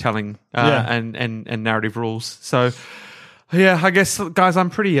storytelling and narrative rules. So yeah, I guess guys,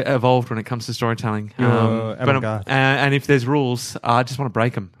 I'm pretty evolved when it comes to storytelling. You're avant-garde. And if there's rules, I just want to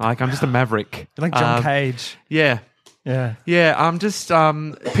break them. Like I'm just a maverick. You're like John Cage. Yeah. Yeah. Yeah, I'm just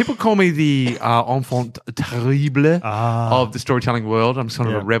people call me the enfant terrible of the storytelling world. I'm sort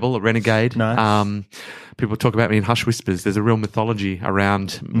of a rebel, a renegade. Nice. People talk about me in hushed whispers. There's a real mythology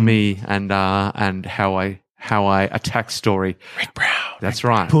around me and how I attack story. Rick Brown. That's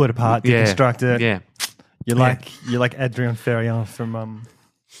right. Pull it apart, deconstruct it. Yeah. You're like Adrien Ferriand from Al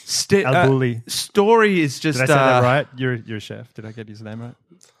Bulli. Story is just. Did I say that right? You're a chef. Did I get his name right?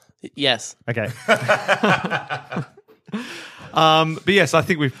 Yes. Okay. But yes, I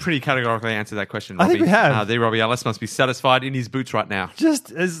think we've pretty categorically answered that question, Robbie. I think we have. The Robbie Ellis must be satisfied in his boots right now.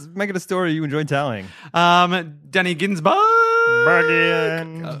 Just make it a story you enjoy telling. Danny Ginsberg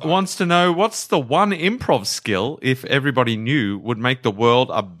wants to know, what's the one improv skill, if everybody knew, would make the world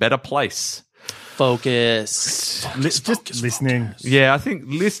a better place? Focus. Just listening. Yeah, I think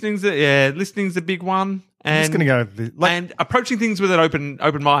listening's a big one. And, I'm just going to go... and approaching things with an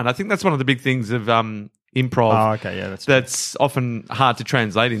open mind. I think that's one of the big things of improv. Oh, okay, yeah, that's often hard to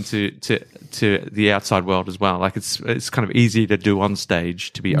translate into to the outside world as well. Like it's kind of easy to do on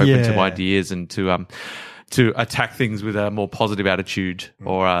stage, to be open to ideas and to attack things with a more positive attitude,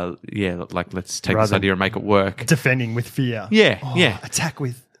 or like let's take this idea and make it work. Defending with fear. Yeah. Attack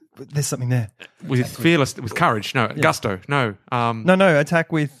with there's something there. With courage. No, gusto. No. No.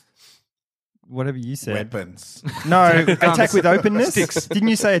 Attack with whatever you said. Weapons. No, attack with openness. Sticks. Didn't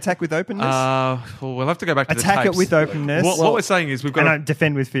you say attack with openness? Well, we'll have to go back to attack the tapes. it with openness. What we're saying is we've got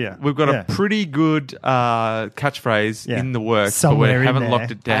defend with fear. We've got a pretty good catchphrase in the works, Somewhere but we haven't in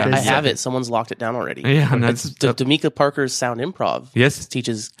locked it down. I yet. have it. Someone's locked it down already. Yeah, no, It's D'Amica Parker's Sound Improv. Yes. It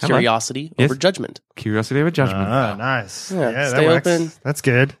teaches Hello. Curiosity over judgment. Curiosity over judgment. Oh, nice. Yeah, that stay works. open. That's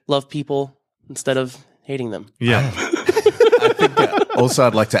good. Love people instead of hating them. Yeah. Also,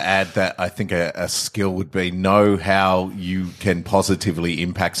 I'd like to add that I think a skill would be know how you can positively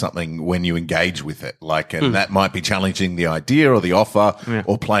impact something when you engage with it. And that might be challenging the idea or the offer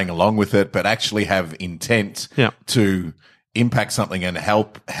or playing along with it, but actually have intent to impact something and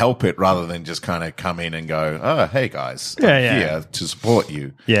help it, rather than just kind of come in and go, oh, hey guys, I'm here to support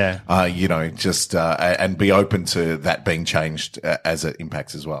you. Yeah. And be open to that being changed as it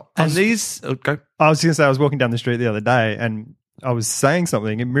impacts as well. And these go. I was going to say, I was walking down the street the other day and I was saying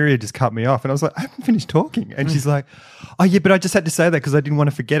something and Miria just cut me off and I was like, I haven't finished talking. And she's like, oh yeah, but I just had to say that because I didn't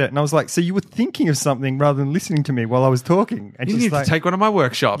want to forget it. And I was like, so you were thinking of something rather than listening to me while I was talking. And You she's need like, to take one of my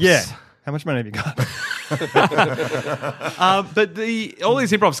workshops. yeah. How much money have you got? But all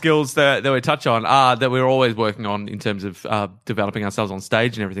these improv skills that we touch on that we're always working on in terms of developing ourselves on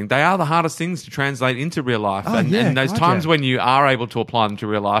stage and everything, they are the hardest things to translate into real life. And those times when you are able to apply them to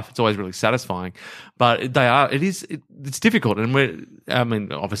real life, it's always really satisfying. But it's difficult.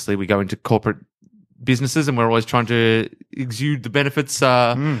 And obviously we go into corporate businesses and we're always trying to exude the benefits,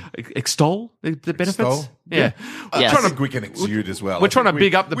 extol the benefits. Extol? Yeah. Yes. Trying to we can exude as well. We're trying to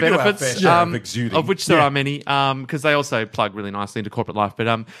big up the we do our benefits, fair share of exuding. of which there are many, because they also plug really nicely into corporate life. But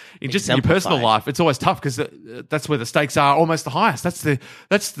in your personal life, it's always tough because that's where the stakes are almost the highest. That's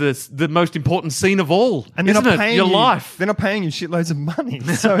the most important scene of all, And they're isn't not it? paying Your you, life. They're not paying you shitloads of money.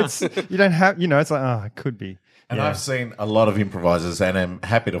 So it's you don't have, it's like, oh, it could be. And I've seen a lot of improvisers, and I'm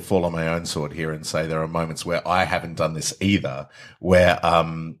happy to fall on my own sword here and say there are moments where I haven't done this either, where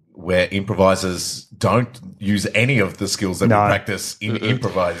improvisers don't use any of the skills that we practice in in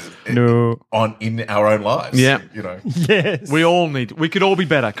our own lives. Yeah. Yes. We could all be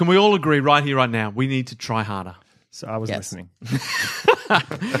better. Can we all agree right here, right now? We need to try harder. So I was listening.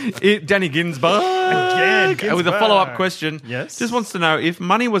 Danny Ginsberg, Again, with a follow-up question. Yes. Just wants to know, if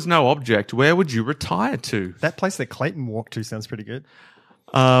money was no object, where would you retire to? That place that Clayton walked to sounds pretty good.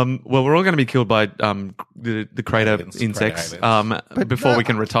 Well, we're all going to be killed by the crater Aliens, insects crater before we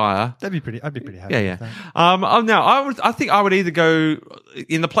can retire. I'd be pretty happy. Yeah. With that. I think I would either go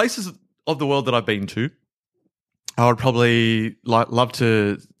in the places of the world that I've been to. I would probably love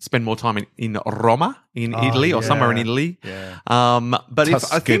to spend more time in Roma, in Italy, or somewhere in Italy. Yeah. But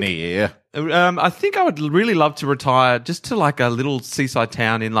Tuscany, I think I would really love to retire just to like a little seaside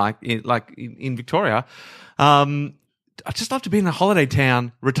town in Victoria. I'd just love to be in a holiday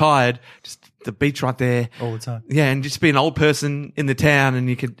town, retired, just the beach right there all the time. Yeah, and just be an old person in the town, and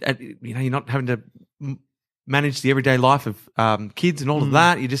you could, you're not having to manage the everyday life of kids and all of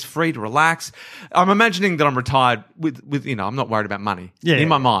that. You're just free to relax. I'm imagining that I'm retired with I'm not worried about money. In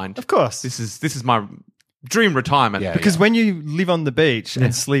my mind, of course. This is my dream retirement. Because when you live on the beach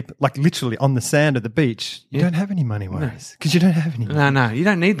and sleep like literally on the sand of the beach, you don't have any money worries because you don't have any money. No, you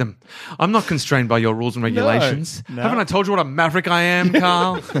don't need them. I'm not constrained by your rules and regulations. No. Haven't I told you what a maverick I am,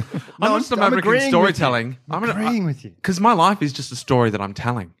 Carl? I'm just a maverick in storytelling. I'm agreeing with you. Because my life is just a story that I'm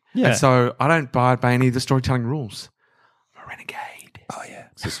telling. Yeah. And so I don't abide by any of the storytelling rules. a renegade. Oh yeah.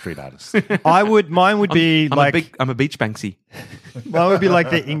 It's a street artist. Mine would be like I'm a beach Banksy. mine would be like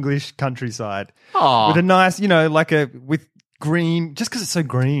the English countryside. Aw. With a nice, with green, just because it's so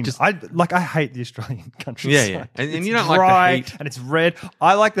green. I hate the Australian countryside. Yeah. And It's you don't like the dry heat. and it's red.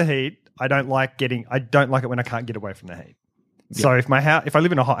 I like the heat. I don't like it when I can't get away from the heat. So if I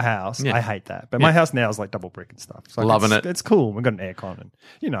live in a hot house, Yeah. I hate that. But my house now is like double brick and stuff. So Loving it. It's cool. We've got an aircon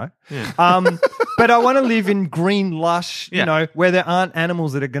and but I want to live in green, lush, Yeah. where there aren't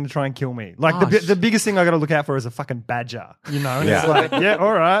animals that are going to try and kill me. Like the biggest thing I got to look out for is a fucking badger. And it's like, yeah,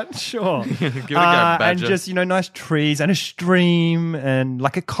 all right, sure. Give it a go, badger. And just nice trees and a stream and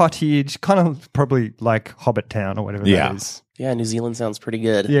like a cottage, kind of probably like Hobbit Town or whatever that is. Yeah, New Zealand sounds pretty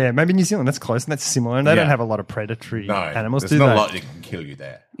good. Yeah, maybe New Zealand. That's close and that's similar. And they don't have a lot of predatory No, animals, there's do not they? a lot that can kill you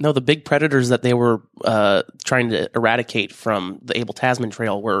there. No, the big predators that they were trying to eradicate from the Abel Tasman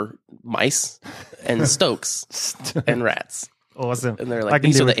Trail were mice and stokes and rats. Awesome. And they're I like, can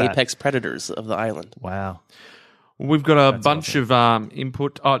these deal are the with that. apex predators of the island. Wow. We've got a bunch of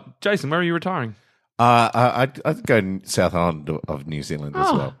input. Jason, where are you retiring? I'd go South Island of New Zealand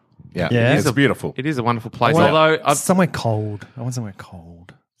as well. Yeah, Yeah. it's beautiful. It is a wonderful place. I want Although somewhere cold. I want somewhere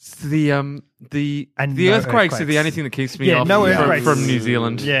cold. the And no earthquakes are the earthquakes. only thing that keeps me Yeah, off no earthquakes. from New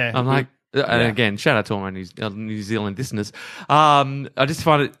Zealand. Yeah. I'm like, and again, shout out to all my New Zealand listeners. I just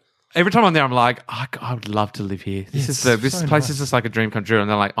find it. Every time I'm there, I'm like, I would love to live here. This It's this so place nice. is just like a dream come true. And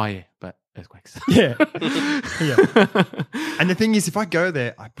they're like, oh yeah, but earthquakes. Yeah. Yeah. And the thing is, if I go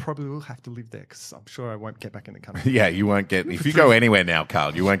there, I probably will have to live there because I'm sure I won't get back in the country. Yeah, you won't get if you go anywhere now,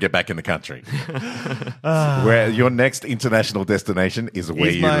 Carl. You won't get back in the country. Where your next international destination is where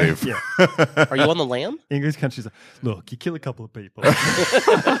Here's you my- live. Yeah. Are you on the lam? English countries. Look, you kill a couple of people.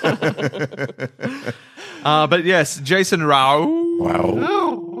 But yes, Jason Rao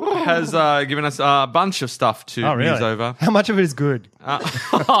Wow. has given us a bunch of stuff to Oh, really? muse over. How much of it is good?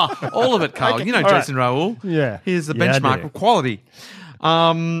 All of it, Carl. Okay, You know all right. Jason Raoul. Yeah. Here's the Yeah, I benchmark do. of quality.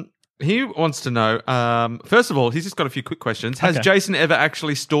 He wants to know, first of all, he's just got a few quick questions. Has Okay. Jason ever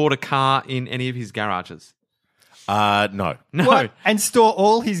actually stored a car in any of his garages? No. No. What? And store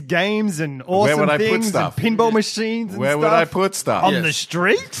all his games and awesome would I put things stuff? and pinball machines and Where stuff would I put stuff? on the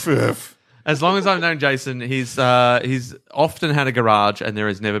street? Pff. As long as I've known Jason, he's often had a garage and there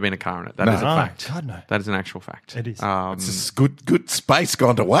has never been a car in it. That is a No. fact. God, no. That is an actual fact. It is. It's just good space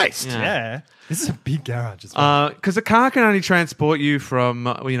gone to waste. Yeah. This is a big garage as well. Because a car can only transport you from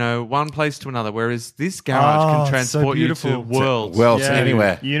one place to another, whereas this garage Oh, can it's so transport you to beautiful. worlds. Well, Yeah.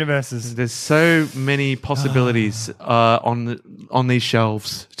 anywhere. Universes. There's so many possibilities on these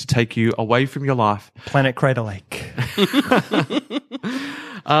shelves to take you away from your life. Planet Crater Lake.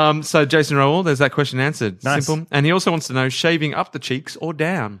 So Jason Rowell, there's that question answered. Nice. Simple. And he also wants to know shaving up the cheeks or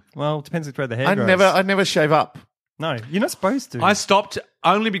down. Well, it depends which way the hair I grows. never shave up. No, you're not supposed to. I stopped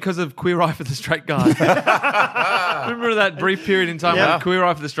only because of Queer Eye for the Straight Guy. Remember that brief period in time Yeah. when Queer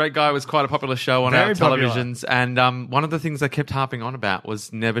Eye for the Straight Guy was quite a popular show on Very our popular. televisions, and one of the things they kept harping on about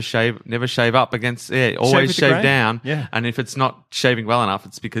was never shave up against, with always the shave grain? down. Yeah. And if it's not shaving well enough,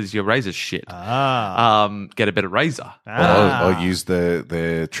 it's because your razor's shit. Get a better razor. Or use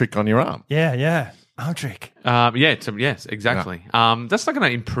the trick on your arm. Yeah, yeah. Arm trick. Yes, exactly. That's not going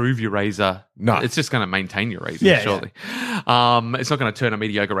to improve your razor. No. It's just going to maintain your razor, Yeah, surely. It's not going to turn a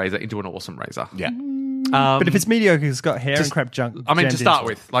mediocre razor into an awesome razor. Yeah. But if it's mediocre, it's got hair and crap junk. I mean, to jammed start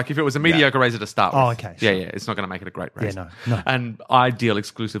into it. with, like if it was a mediocre razor to start with. Oh, okay, Yeah, sure. yeah. It's not going to make it a great razor. no. And I deal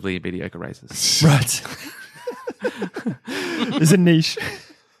exclusively in mediocre razors. Right. There's a niche.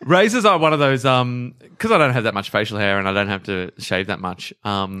 Razors are one of those, because I don't have that much facial hair and I don't have to shave that much.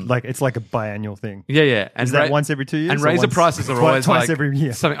 Like it's like a biannual thing. Yeah. And Is that once every 2 years? And or razor once- prices are twi- always twice like every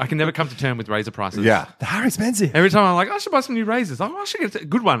year. something I can never come to terms with razor prices. Yeah. They are expensive. Every time I'm like, I should buy some new razors. I should get a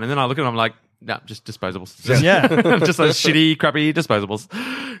good one. And then I look at them, I'm like, no, just disposables. Yeah. Just those shitty, crappy disposables.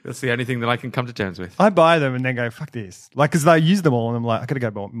 That's the only thing that I can come to terms with. I buy them and then go, fuck this. Like, because I use them all and I'm like, I got to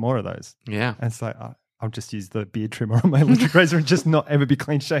go buy more of those. Yeah. And it's like, I'll just use the beard trimmer on my electric razor and just not ever be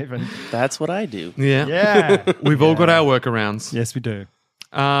clean shaven. That's what I do. Yeah. Yeah. We've all got our workarounds. Yes, we do.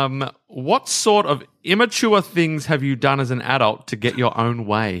 What sort of immature things have you done as an adult to get your own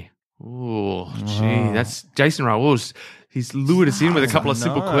way? Ooh, gee, that's Jason Raoul's. He's lured us in with a couple of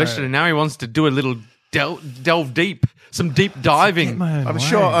simple no. questions, and now he wants to do a little delve deep, some deep diving. I'm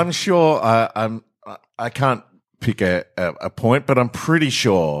sure. I can't pick a point, but I'm pretty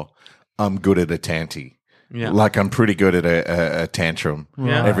sure I'm good at a tanty. Yeah. Like I'm pretty good at a tantrum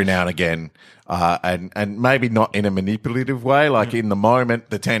Yeah. every now and again. And maybe not in a manipulative way. Like in the moment,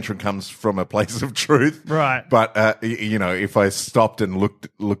 the tantrum comes from a place of truth. Right. But, if I stopped and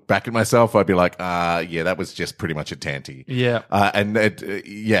looked back at myself, I'd be like, yeah, that was just pretty much a tanty. Yeah. And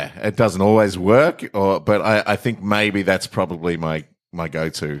it doesn't always work, but I think maybe that's probably my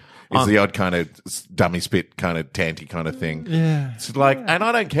go-to. Is the odd kind of dummy spit kind of tanty kind of thing. Yeah. It's like, and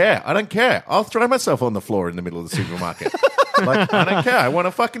I don't care. I'll throw myself on the floor in the middle of the supermarket. Like, I don't care. I want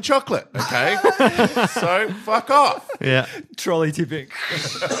a fucking chocolate, okay? So, fuck off. Yeah. Trolley tipping.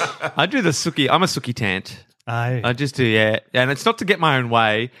 I do the Suki. I'm a Suki tant. Aye. I just do, yeah. And it's not to get my own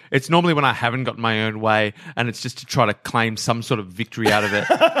way. It's normally when I haven't gotten my own way, and it's just to try to claim some sort of victory out of it.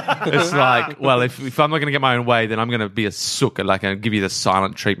 It's like, well, if I'm not going to get my own way, then I'm going to be a sook. Like, I'll give you the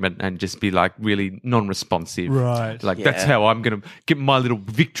silent treatment and just be like really non-responsive. Right. Like, that's how I'm going to get my little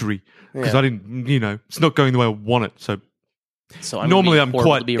victory because I didn't, it's not going the way I want it. So So normally I'm horrible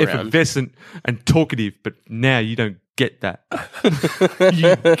quite to be around. effervescent and talkative, but now you don't get that.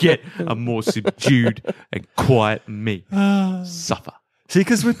 You get a more subdued and quiet me. Suffer. See,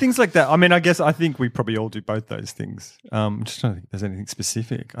 because with things like that, I think we probably all do both those things. I'm just trying to think if there's anything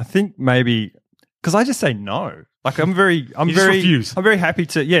specific. I think maybe because I just say no. Like I'm just refuse. I'm very happy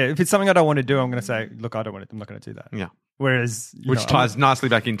to. Yeah, if it's something I don't want to do, I'm going to say, look, I don't want it. I'm not going to do that. Yeah. Whereas, Which ties nicely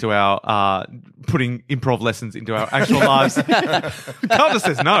back into our putting improv lessons into our actual lives. Carl just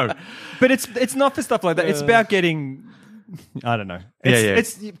says no. But it's not for stuff like that. It's about getting. I don't know.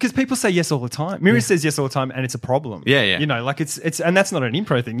 It's because people say yes all the time. Miri says yes all the time, and it's a problem. Yeah, yeah. Like it's, and that's not an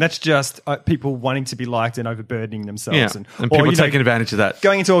improv thing. That's just people wanting to be liked and overburdening themselves, Yeah. And people taking advantage of that.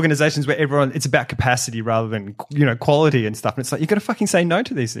 Going into organizations where it's about capacity rather than quality and stuff. And it's like you got to fucking say no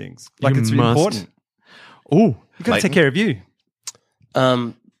to these things. Like You it's must. important. Ooh. You got to take care of you.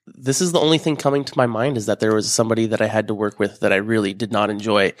 This is the only thing coming to my mind is that there was somebody that I had to work with that I really did not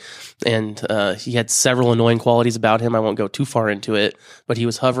enjoy. And he had several annoying qualities about him. I won't go too far into it, but he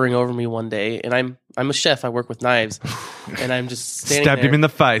was hovering over me one day, and I'm a chef. I work with knives, and I'm just standing Stabbed there. him in the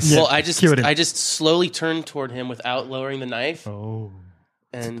face. Well, Cured him. I just slowly turned toward him without lowering the knife. Oh.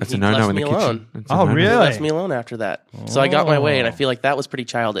 And That's he a no-no left in me the alone. kitchen. That's a Oh, no-no. really? He left me alone after that. So I got my way, and I feel like that was pretty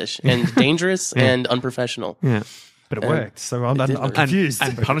childish and dangerous and unprofessional. Yeah. But it worked. So I'm did. confused.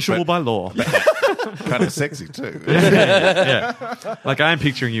 And punishable by law. Kind of sexy too. Yeah. Like I am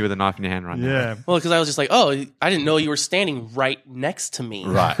picturing you with a knife in your hand right now. yeah. Well, because I was just like, oh, I didn't know you were standing right next to me.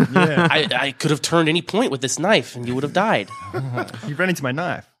 Right. Yeah. I could have turned any point with this knife, and you would have died. You ran into my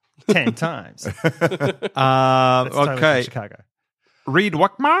knife 10 times. That's totally Okay. from Chicago. Reed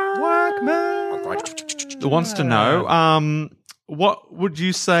Wackmar Walkman. wants to know, what would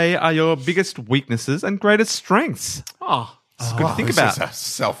you say are your biggest weaknesses and greatest strengths? Oh, it's good to think This about. is a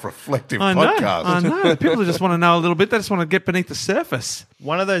self-reflective I know, podcast. I know. People just want to know a little bit. They just want to get beneath the surface.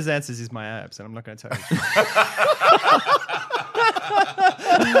 One of those answers is my abs, and I'm not going to tell you.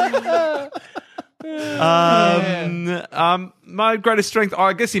 My greatest strength,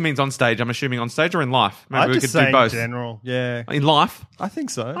 I guess he means on stage. I'm assuming on stage or in life. Maybe I'd we just could say do both. in general. Yeah. In life? I think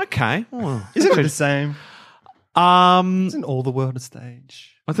so. Okay. Well, Isn't it the same? I Isn't all the world a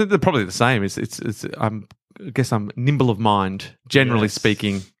stage? think they're probably the same. I guess I'm nimble of mind, generally Yes.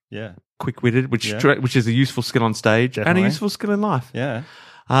 speaking. Yeah. Quick-witted, which Yeah. which is a useful skill on stage and Definitely. a useful skill in life. Yeah.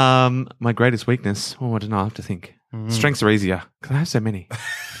 My greatest weakness. Oh, I don't know. I have to think. Strengths are easier because I have so many.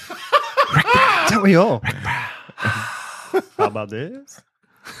 Don't we all? How about this?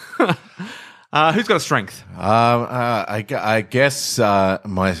 Who's got a strength? I guess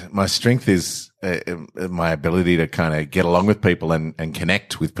my strength is my ability to kind of get along with people and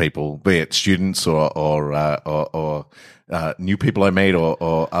connect with people, be it students or new people I meet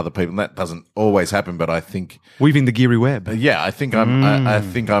or other people. That doesn't always happen, but I think Weaving the geary web. yeah, I think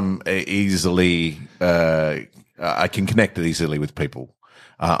I'm easily I can connect easily with people.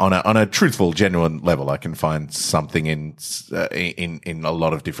 On a truthful, genuine level, I can find something in a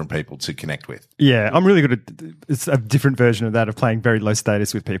lot of different people to connect with. Yeah, I'm really good at it's a different version of that of playing very low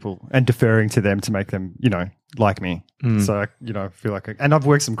status with people and deferring to them to make them, like me. So, I feel like and I've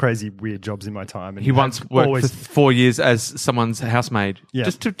worked some crazy weird jobs in my time. And He once have worked for 4 years as someone's housemaid, Yeah.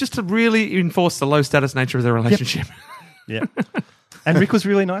 just to really enforce the low status nature of their relationship. yeah. And Rick was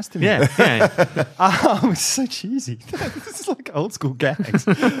really nice to me. Yeah. It's so cheesy. This is like old school gags. It's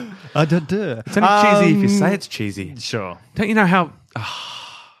only cheesy if you say it's cheesy. Sure. Don't you know how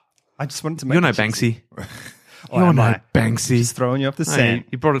I just wanted to make you're no it cheesy. Banksy? Oh, You're am no I? Banksy. Just throwing you off the Oh, scent.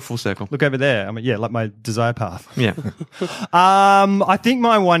 you brought it full circle. Look over there. Like my desire path. Yeah. I think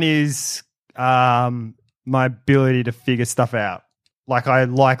my one is my ability to figure stuff out. Like I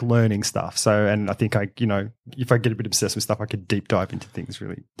like learning stuff. So, and I think if I get a bit obsessed with stuff, I could deep dive into things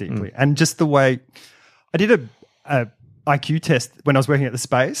really deeply. And just the way I did a IQ test when I was working at the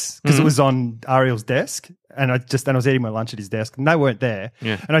Space because it was on Ariel's desk, and I was eating my lunch at his desk, and they weren't there.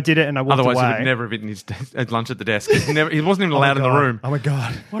 Yeah. And I did it, and I walked Otherwise, away. he would never have eaten his lunch at the desk. He wasn't even allowed in the room. Oh my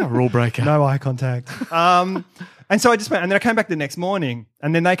god! What a rule breaker. No eye contact. And so I just went, and then I came back the next morning,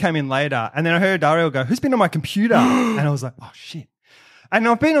 and then they came in later, and then I heard Ariel go, "Who's been on my computer?" And I was like, "Oh shit." And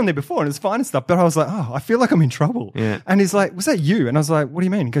I've been on there before and it's fine and stuff, but I was like, oh, I feel like I'm in trouble. Yeah. And he's like, was that you? And I was like, what do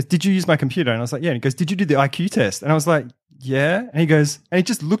you mean? He goes, did you use my computer? And I was like, yeah. And he goes, did you do the IQ test? And I was like, yeah. And he goes, and he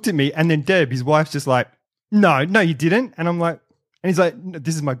just looked at me. And then Deb, his wife's just like, no, you didn't. And I'm like, and he's like, no,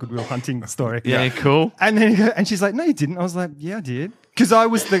 this is my Goodwill Hunting story. Yeah, cool. And then and she's like, no, you didn't. I was like, yeah, I did. Because I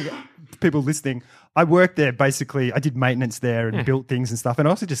was the people listening. I worked there basically. I did maintenance there and built things and stuff. And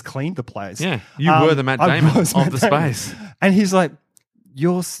I also just cleaned the place. Yeah, you were the Matt Damon of the Space. And he's like,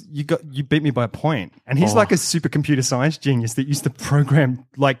 you beat me by a point. And he's like a super computer science genius that used to program,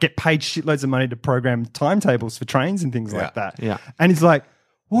 like get paid shitloads of money to program timetables for trains and things like that. Yeah. And he's like,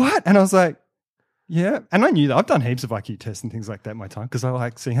 what? And I was like, yeah. And I knew that. I've done heaps of IQ tests and things like that in my time because I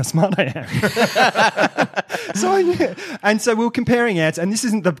like seeing how smart I am. So I knew. And so we were comparing answers. And this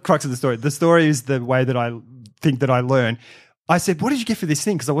isn't the crux of the story. The story is the way that I think that I learn. I said, what did you get for this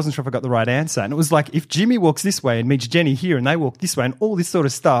thing? Because I wasn't sure if I got the right answer. And it was like, if Jimmy walks this way and meets Jenny here and they walk this way and all this sort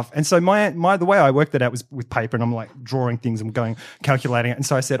of stuff. And so the way I worked it out was with paper and I'm like drawing things and calculating it. And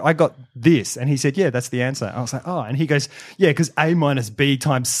so I said, I got this. And he said, yeah, that's the answer. And I was like, oh. And he goes, yeah, because A minus B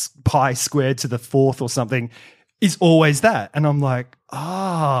times pi squared to the fourth or something is always that. And I'm like,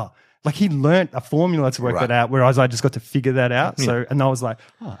 like he learnt a formula to work that out, whereas I just got to figure that out. So, and I was like,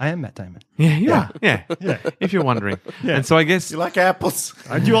 oh, I am Matt Damon. Yeah, you are. Yeah. If you're wondering. Yeah. And so I guess You like apples?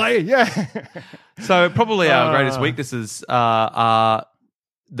 I do, yeah. so. Probably our greatest weaknesses are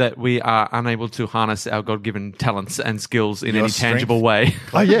that we are unable to harness our God-given talents and skills in Your any strength. tangible way.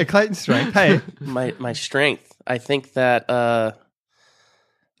 Oh yeah, Clayton's strength. Hey, My strength. I think that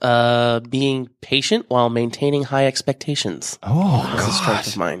being patient while maintaining high expectations is a strength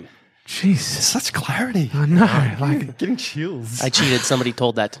of mine. Jesus, such clarity. I know. Like Getting chills. I cheated. Somebody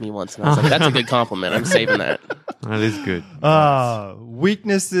told that to me once, and I was like, "That's a good compliment. I'm saving that." that is good.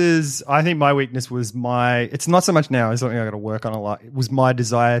 Weaknesses. I think my weakness was it's not so much now. It's something I got to work on a lot. It was my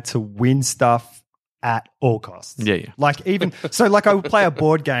desire to win stuff at all costs. Yeah. Like I would play a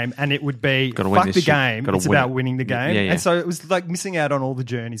board game and it would be Gotta win fuck this the shit. game. Gotta It's win about it. winning the game. Yeah. And so it was like missing out on all the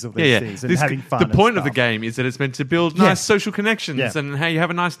journeys of these Yeah. things and having fun. The and point of the stuff. game is that it's meant to build nice social connections and how you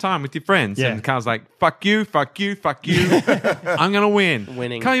have a nice time with your friends. Yeah. And Carl's like, fuck you. I'm going to win.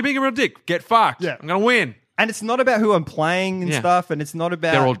 Winning. Carl, you're being a real dick. Get fucked. Yeah. I'm going to win. And it's not about who I'm playing and stuff, and it's not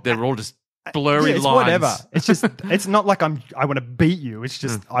about They're all just blurry it's lines. whatever. It's just it's not like I want to beat you. It's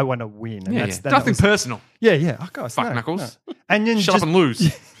just I want to win. And Yeah. that Nothing was- personal. Yeah. Oh, gosh, Fuck no, knuckles. no. And then Shut up and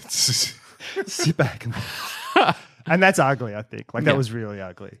lose. sit back and that's ugly, I think. Like that Yeah. was really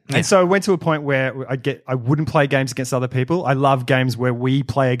ugly. Yeah. And so I went to a point where I wouldn't play games against other people. I love games where we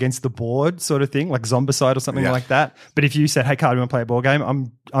play against the board sort of thing, like Zombicide or something like that. But if you said, hey Carl, do you want to play a board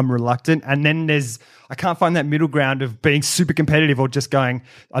game? I'm reluctant. And then I can't find that middle ground of being super competitive or just going,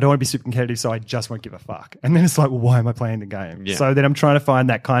 I don't want to be super competitive, so I just won't give a fuck. And then it's like, well, why am I playing the game? Yeah. So then I'm trying to find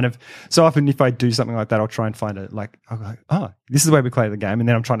that kind of, so often if I do something like that, I'll try and find it like, I'll go, oh, this is the way we play the game. And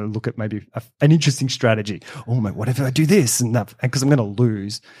then I'm trying to look at maybe an interesting strategy. Oh, mate, what if I do this? And because I'm going to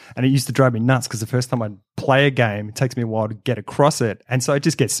lose. And it used to drive me nuts because the first time I'd play a game, it takes me a while to get across it. And so I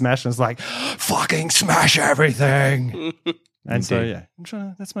just get smashed and it's like, fucking smash everything. And so, yeah,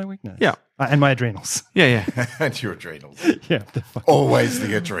 that's my weakness. Yeah. And my adrenals. Yeah. And your adrenals. Yeah. the fuck- Always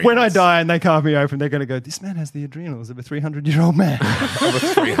the adrenals. When I die and they carve me open, they're going to go, this man has the adrenals of a 300-year-old man. I'm a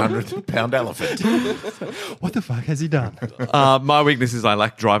 300-pound elephant. What the fuck has he done? My weakness is I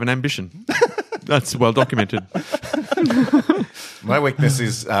lack drive and ambition. That's well documented. My weakness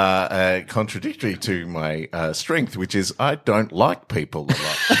is contradictory to my strength, which is I don't like people a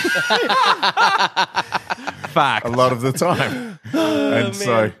lot. Fact. A lot of the time. And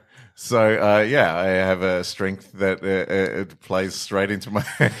so I have a strength that it plays straight into my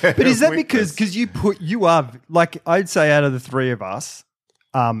But is that because you are, like, I'd say out of the three of us,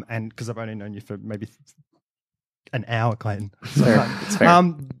 and because I've only known you for maybe an hour, Clayton. It's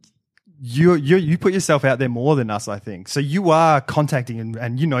fair. You put yourself out there more than us, I think. So you are contacting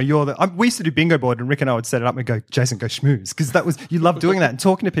and you're we used to do bingo board and Rick and I would set it up and go, Jason, go schmooze. Because you love doing that and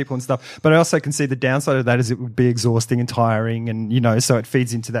talking to people and stuff. But I also can see the downside of that is it would be exhausting and tiring and, so it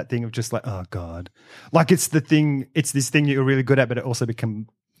feeds into that thing of just like, oh God. Like it's this thing that you're really good at, but it also can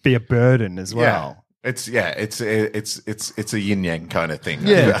be a burden as well. It's a yin yang kind of thing.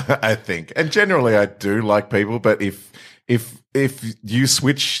 Yeah. I think, and generally I do like people, but if you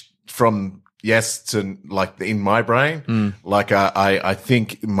switch from yes to like in my brain, like I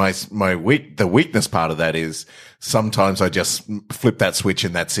think the weakness part of that is sometimes I just flip that switch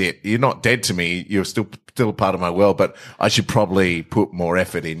and that's it. You're not dead to me. You're still a part of my world, but I should probably put more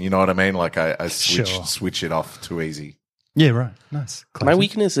effort in. You know what I mean? Like I switch it off too easy. Yeah, right. Nice. My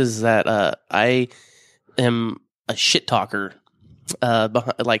weakness is that I am a shit talker,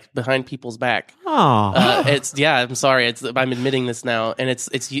 behind people's back. Oh. I'm sorry. I'm admitting this now, and it's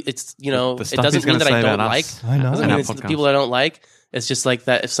you know, The it stuff doesn't he's mean gonna that I say don't about like. us. I know. Doesn't In mean our it's the podcast. people I don't like. It's just like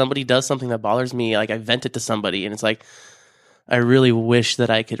that. If somebody does something that bothers me, like I vent it to somebody, and it's like I really wish that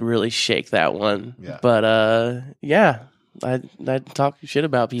I could really shake that one. Yeah. But I talk shit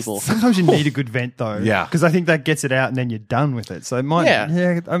about people. Sometimes you need a good vent though. Yeah. Because I think that gets it out and then you're done with it. So it might.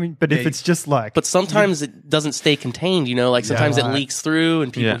 Yeah. I mean, but if it's just like. But sometimes it doesn't stay contained, you know, like sometimes it right. leaks through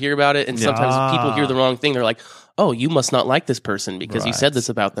and people Yeah. hear about it. And sometimes people hear the wrong thing. They're like, oh, you must not like this person because you Right. said this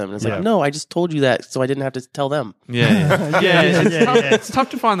about them. And it's Yeah. like, no, I just told you that so I didn't have to tell them. Yeah. It's tough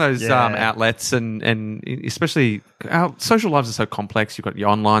to find those Yeah. outlets, and especially our social lives are so complex. You've got your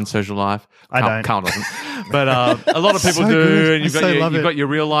online social life. I don't. Carl doesn't. But a lot of people So do. good. And you've I got so love you've it. got your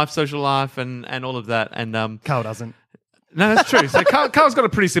real life social life and all of that. And Carl doesn't. no, that's true. So Carl's got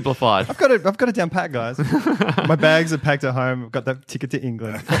it pretty simplified. I've got it down pat, guys. My bags are packed at home. I've got that ticket to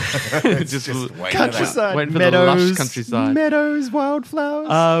England. just Countryside, waiting for the lush countryside. meadows,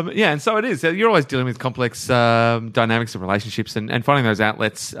 wildflowers. Yeah, and so it is. You're always dealing with complex dynamics of relationships and finding those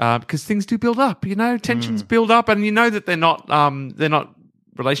outlets because things do build up. You know, tensions build up, and you know that they're not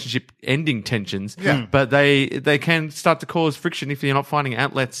relationship ending tensions. Yeah. But they can start to cause friction if you're not finding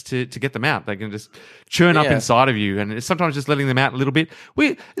outlets to get them out. They can just churn up Yeah. inside of you, and it's sometimes just letting them out a little bit.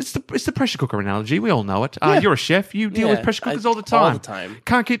 It's the pressure cooker analogy. We all know it. You're a chef. You deal Yeah, with pressure cookers I- all the time. all the time.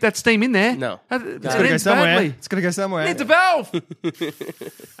 Can't keep that steam in there. No. It's It's It's gotta go somewhere. It's gotta go somewhere. Needs a valve.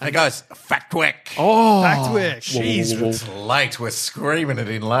 Hey guys, fact wick. Oh, Backwick. Jeez, it's late. We're screaming it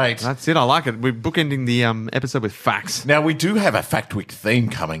in late. that's it. I like it. We're bookending the episode with facts. Now, we do have a Fact Week theme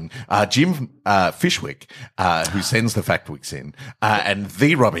coming. Jim Fishwick, who sends the Fact Weeks in, and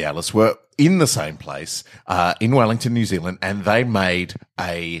the Robbie Ellis were in the same place in Wellington, New Zealand, and they made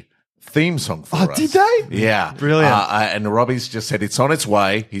a theme song for us. Oh, did they? Yeah. Brilliant. And Robbie's just said it's on its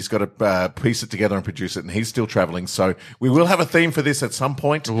way. He's got to piece it together and produce it, and he's still traveling. So we will have a theme for this at some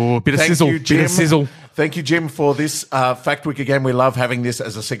point. Ooh, bit of Thank sizzle, you, bit Jim. of sizzle. Thank you, Jim, for this Fact Week again. We love having this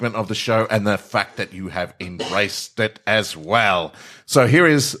as a segment of the show and the fact that you have embraced it as well. So here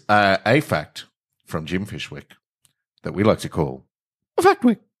is a fact from Jim Fishwick that we like to call a Fact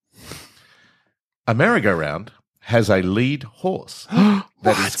Week. A merry-go-round has a lead horse that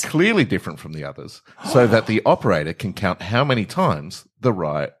is clearly different from the others so that the operator can count how many rounds the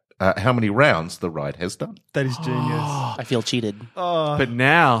ride has done. That is genius. I feel cheated. But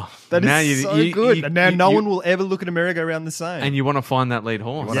now, That is now so good. And now no you- one will ever look at a merry-go-round the same. And you want to find that lead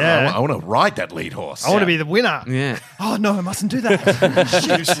horse. Yeah. I want to ride that lead horse. I want to be the winner. Yeah. Oh no, I mustn't do that.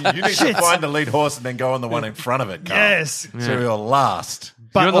 You need to find the lead horse and then go on the one in front of it, Carl. Yes. So you're last.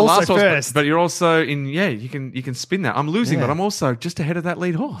 But You're the also last horse, first. but you're also in. Yeah, you can spin that. I'm losing, Yeah. but I'm also just ahead of that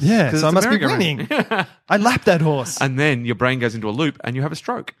lead horse. Yeah, 'Cause so I it's a must be merry-go-round. winning. I lapped that horse. And then your brain goes into a loop, and you have a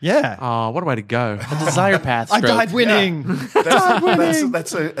stroke. Yeah. Oh, what a way to go! Desire path I stroke. died winning.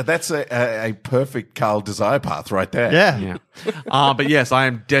 That's a perfect Carl desire path right there. Yeah. Yeah. But yes, I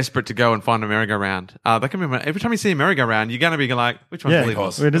am desperate to go and find a merry-go-round. That can be every time you see a merry-go-round, you're going to be like, which one's Yeah. the lead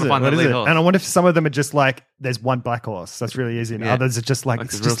horse? What is Gotta it? find What that is lead it? horse. And I wonder if some of them are just like, there's one black horse. That's really easy. And Yeah. others are just like, Like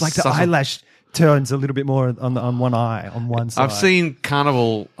it's the just real like the subtle- eyelash turns a little bit more on one eye, on one side. I've seen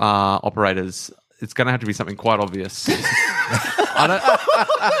carnival operators. It's going to have to be something quite obvious.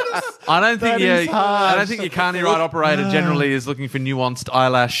 I don't think your carny ride operator generally is looking for nuanced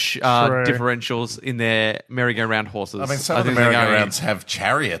eyelash differentials in their merry-go-round horses. I mean, some of the think they're going- merry-go-rounds have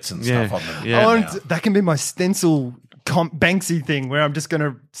chariots and Yeah. stuff on them. Yeah. Oh, now. and that can be my stencil Banksy thing where I'm just going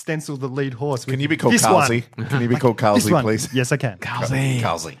to stencil the lead horse. Can you be called this Carlsy? one. Can you be called This Carlsy, one. please? Yes, I can. Carlsy.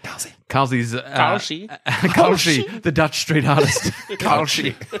 Carlsie's Kalshi? Kalshi, the Dutch street artist.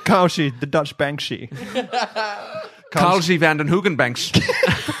 Kalshi. Kalshi, the Dutch Banksy. Kalshi van den Hoogenbanks.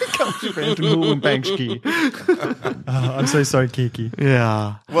 Banksy. I'm so sorry, Kiki.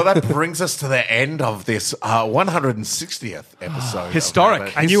 Yeah. Well, that brings us to the end of this 160th episode.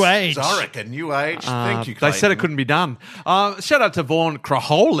 Historic. A new age. Historic, a new age. Thank you, They Clayton. said it couldn't be done. Shout out to Vaughan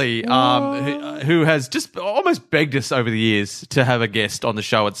Craholi, who has just almost begged us over the years to have a guest on the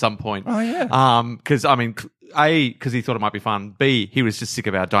show at some point. Oh, yeah. Because, I mean, A, because he thought it might be fun. B, he was just sick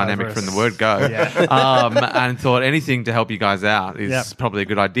of our dynamic Over from us. the word go. And thought anything to help you guys out is Yep. probably a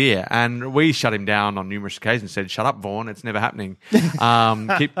good idea. And we shut him down on numerous occasions, said, shut up, Vaughn, it's never happening. Keep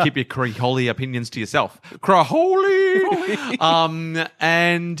your Craholi opinions to yourself. Craholi!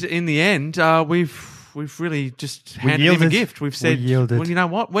 And in the end, we've really just handed him a yielded. gift. We've said, We yielded. well, you know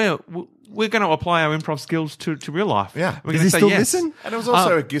what? We're going to apply our improv skills to real life. Yeah. We're Does gonna he say still yes. listen? And it was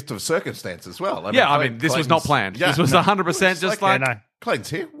also a gift of circumstance as well. This was not planned. This was 100% just like, no.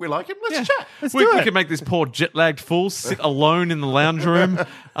 Clayton's here. We like him. Let's yeah. chat. Let's we do it. could make this poor jet-lagged fool sit alone in the lounge room,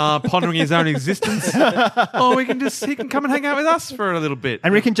 pondering his own existence. Or he can come and hang out with us for a little bit.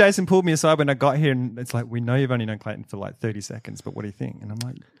 And Rick and Jason pulled me aside when I got here, and it's like, we know you've only known Clayton for like 30 seconds, but what do you think? And I'm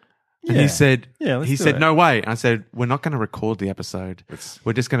like, And he said, Yeah, let's do it. no way. And I said, we're not going to record the episode.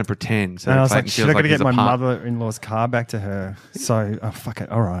 We're just going to pretend. So and I was Clayton like, feels shit, I got to he's get a my part. mother-in-law's car back to her. So, fuck it.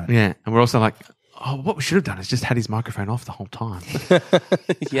 All right. Yeah. And we're also like, what we should have done is just had his microphone off the whole time.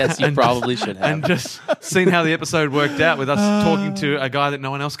 Yes, you probably should have. And just seen how the episode worked out with us talking to a guy that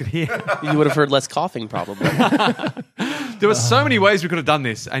no one else could hear. You would have heard less coughing, probably. There were so many ways we could have done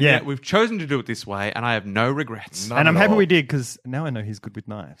this, and Yeah. yet we've chosen to do it this way, and I have no regrets. None And I'm at happy all. we did because now I know he's good with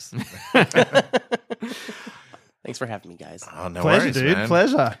knives. Thanks for having me, guys. Oh, no Pleasure, worries, dude. man.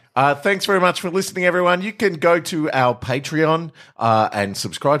 Pleasure. Thanks very much for listening, everyone. You can go to our Patreon and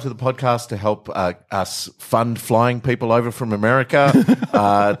subscribe to the podcast to help us fund flying people over from America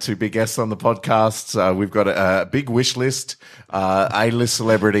to be guests on the podcasts. We've got a big wish list, A-list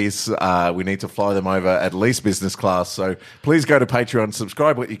celebrities. We need to fly them over at least business class. So please go to Patreon,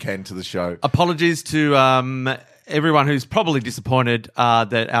 subscribe what you can to the show. Apologies to everyone who's probably disappointed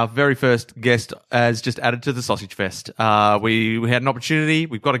that our very first guest has just added to the Sausage Fest. We had an opportunity.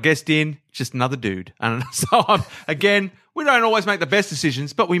 We've got a guest in, just another dude. And so, again, we don't always make the best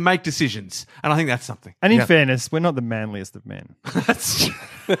decisions, but we make decisions. And I think that's something. And in fairness, we're not the manliest of men. That's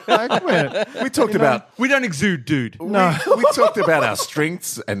Like, We talked about we don't exude dude. we talked about our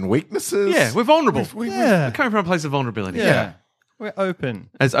strengths and weaknesses. Yeah, we're vulnerable. Yeah. We're coming from a place of vulnerability. Yeah. We're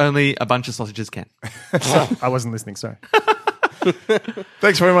open. As only a bunch of sausages can. I wasn't listening, sorry.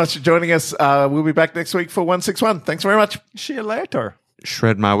 Thanks very much for joining us. We'll be back next week for 161. Thanks very much. See you later.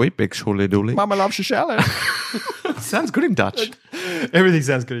 Shred my wheat, big shortly dooley. Mama loves you, shall Sounds good in Dutch. Everything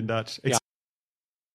sounds good in Dutch.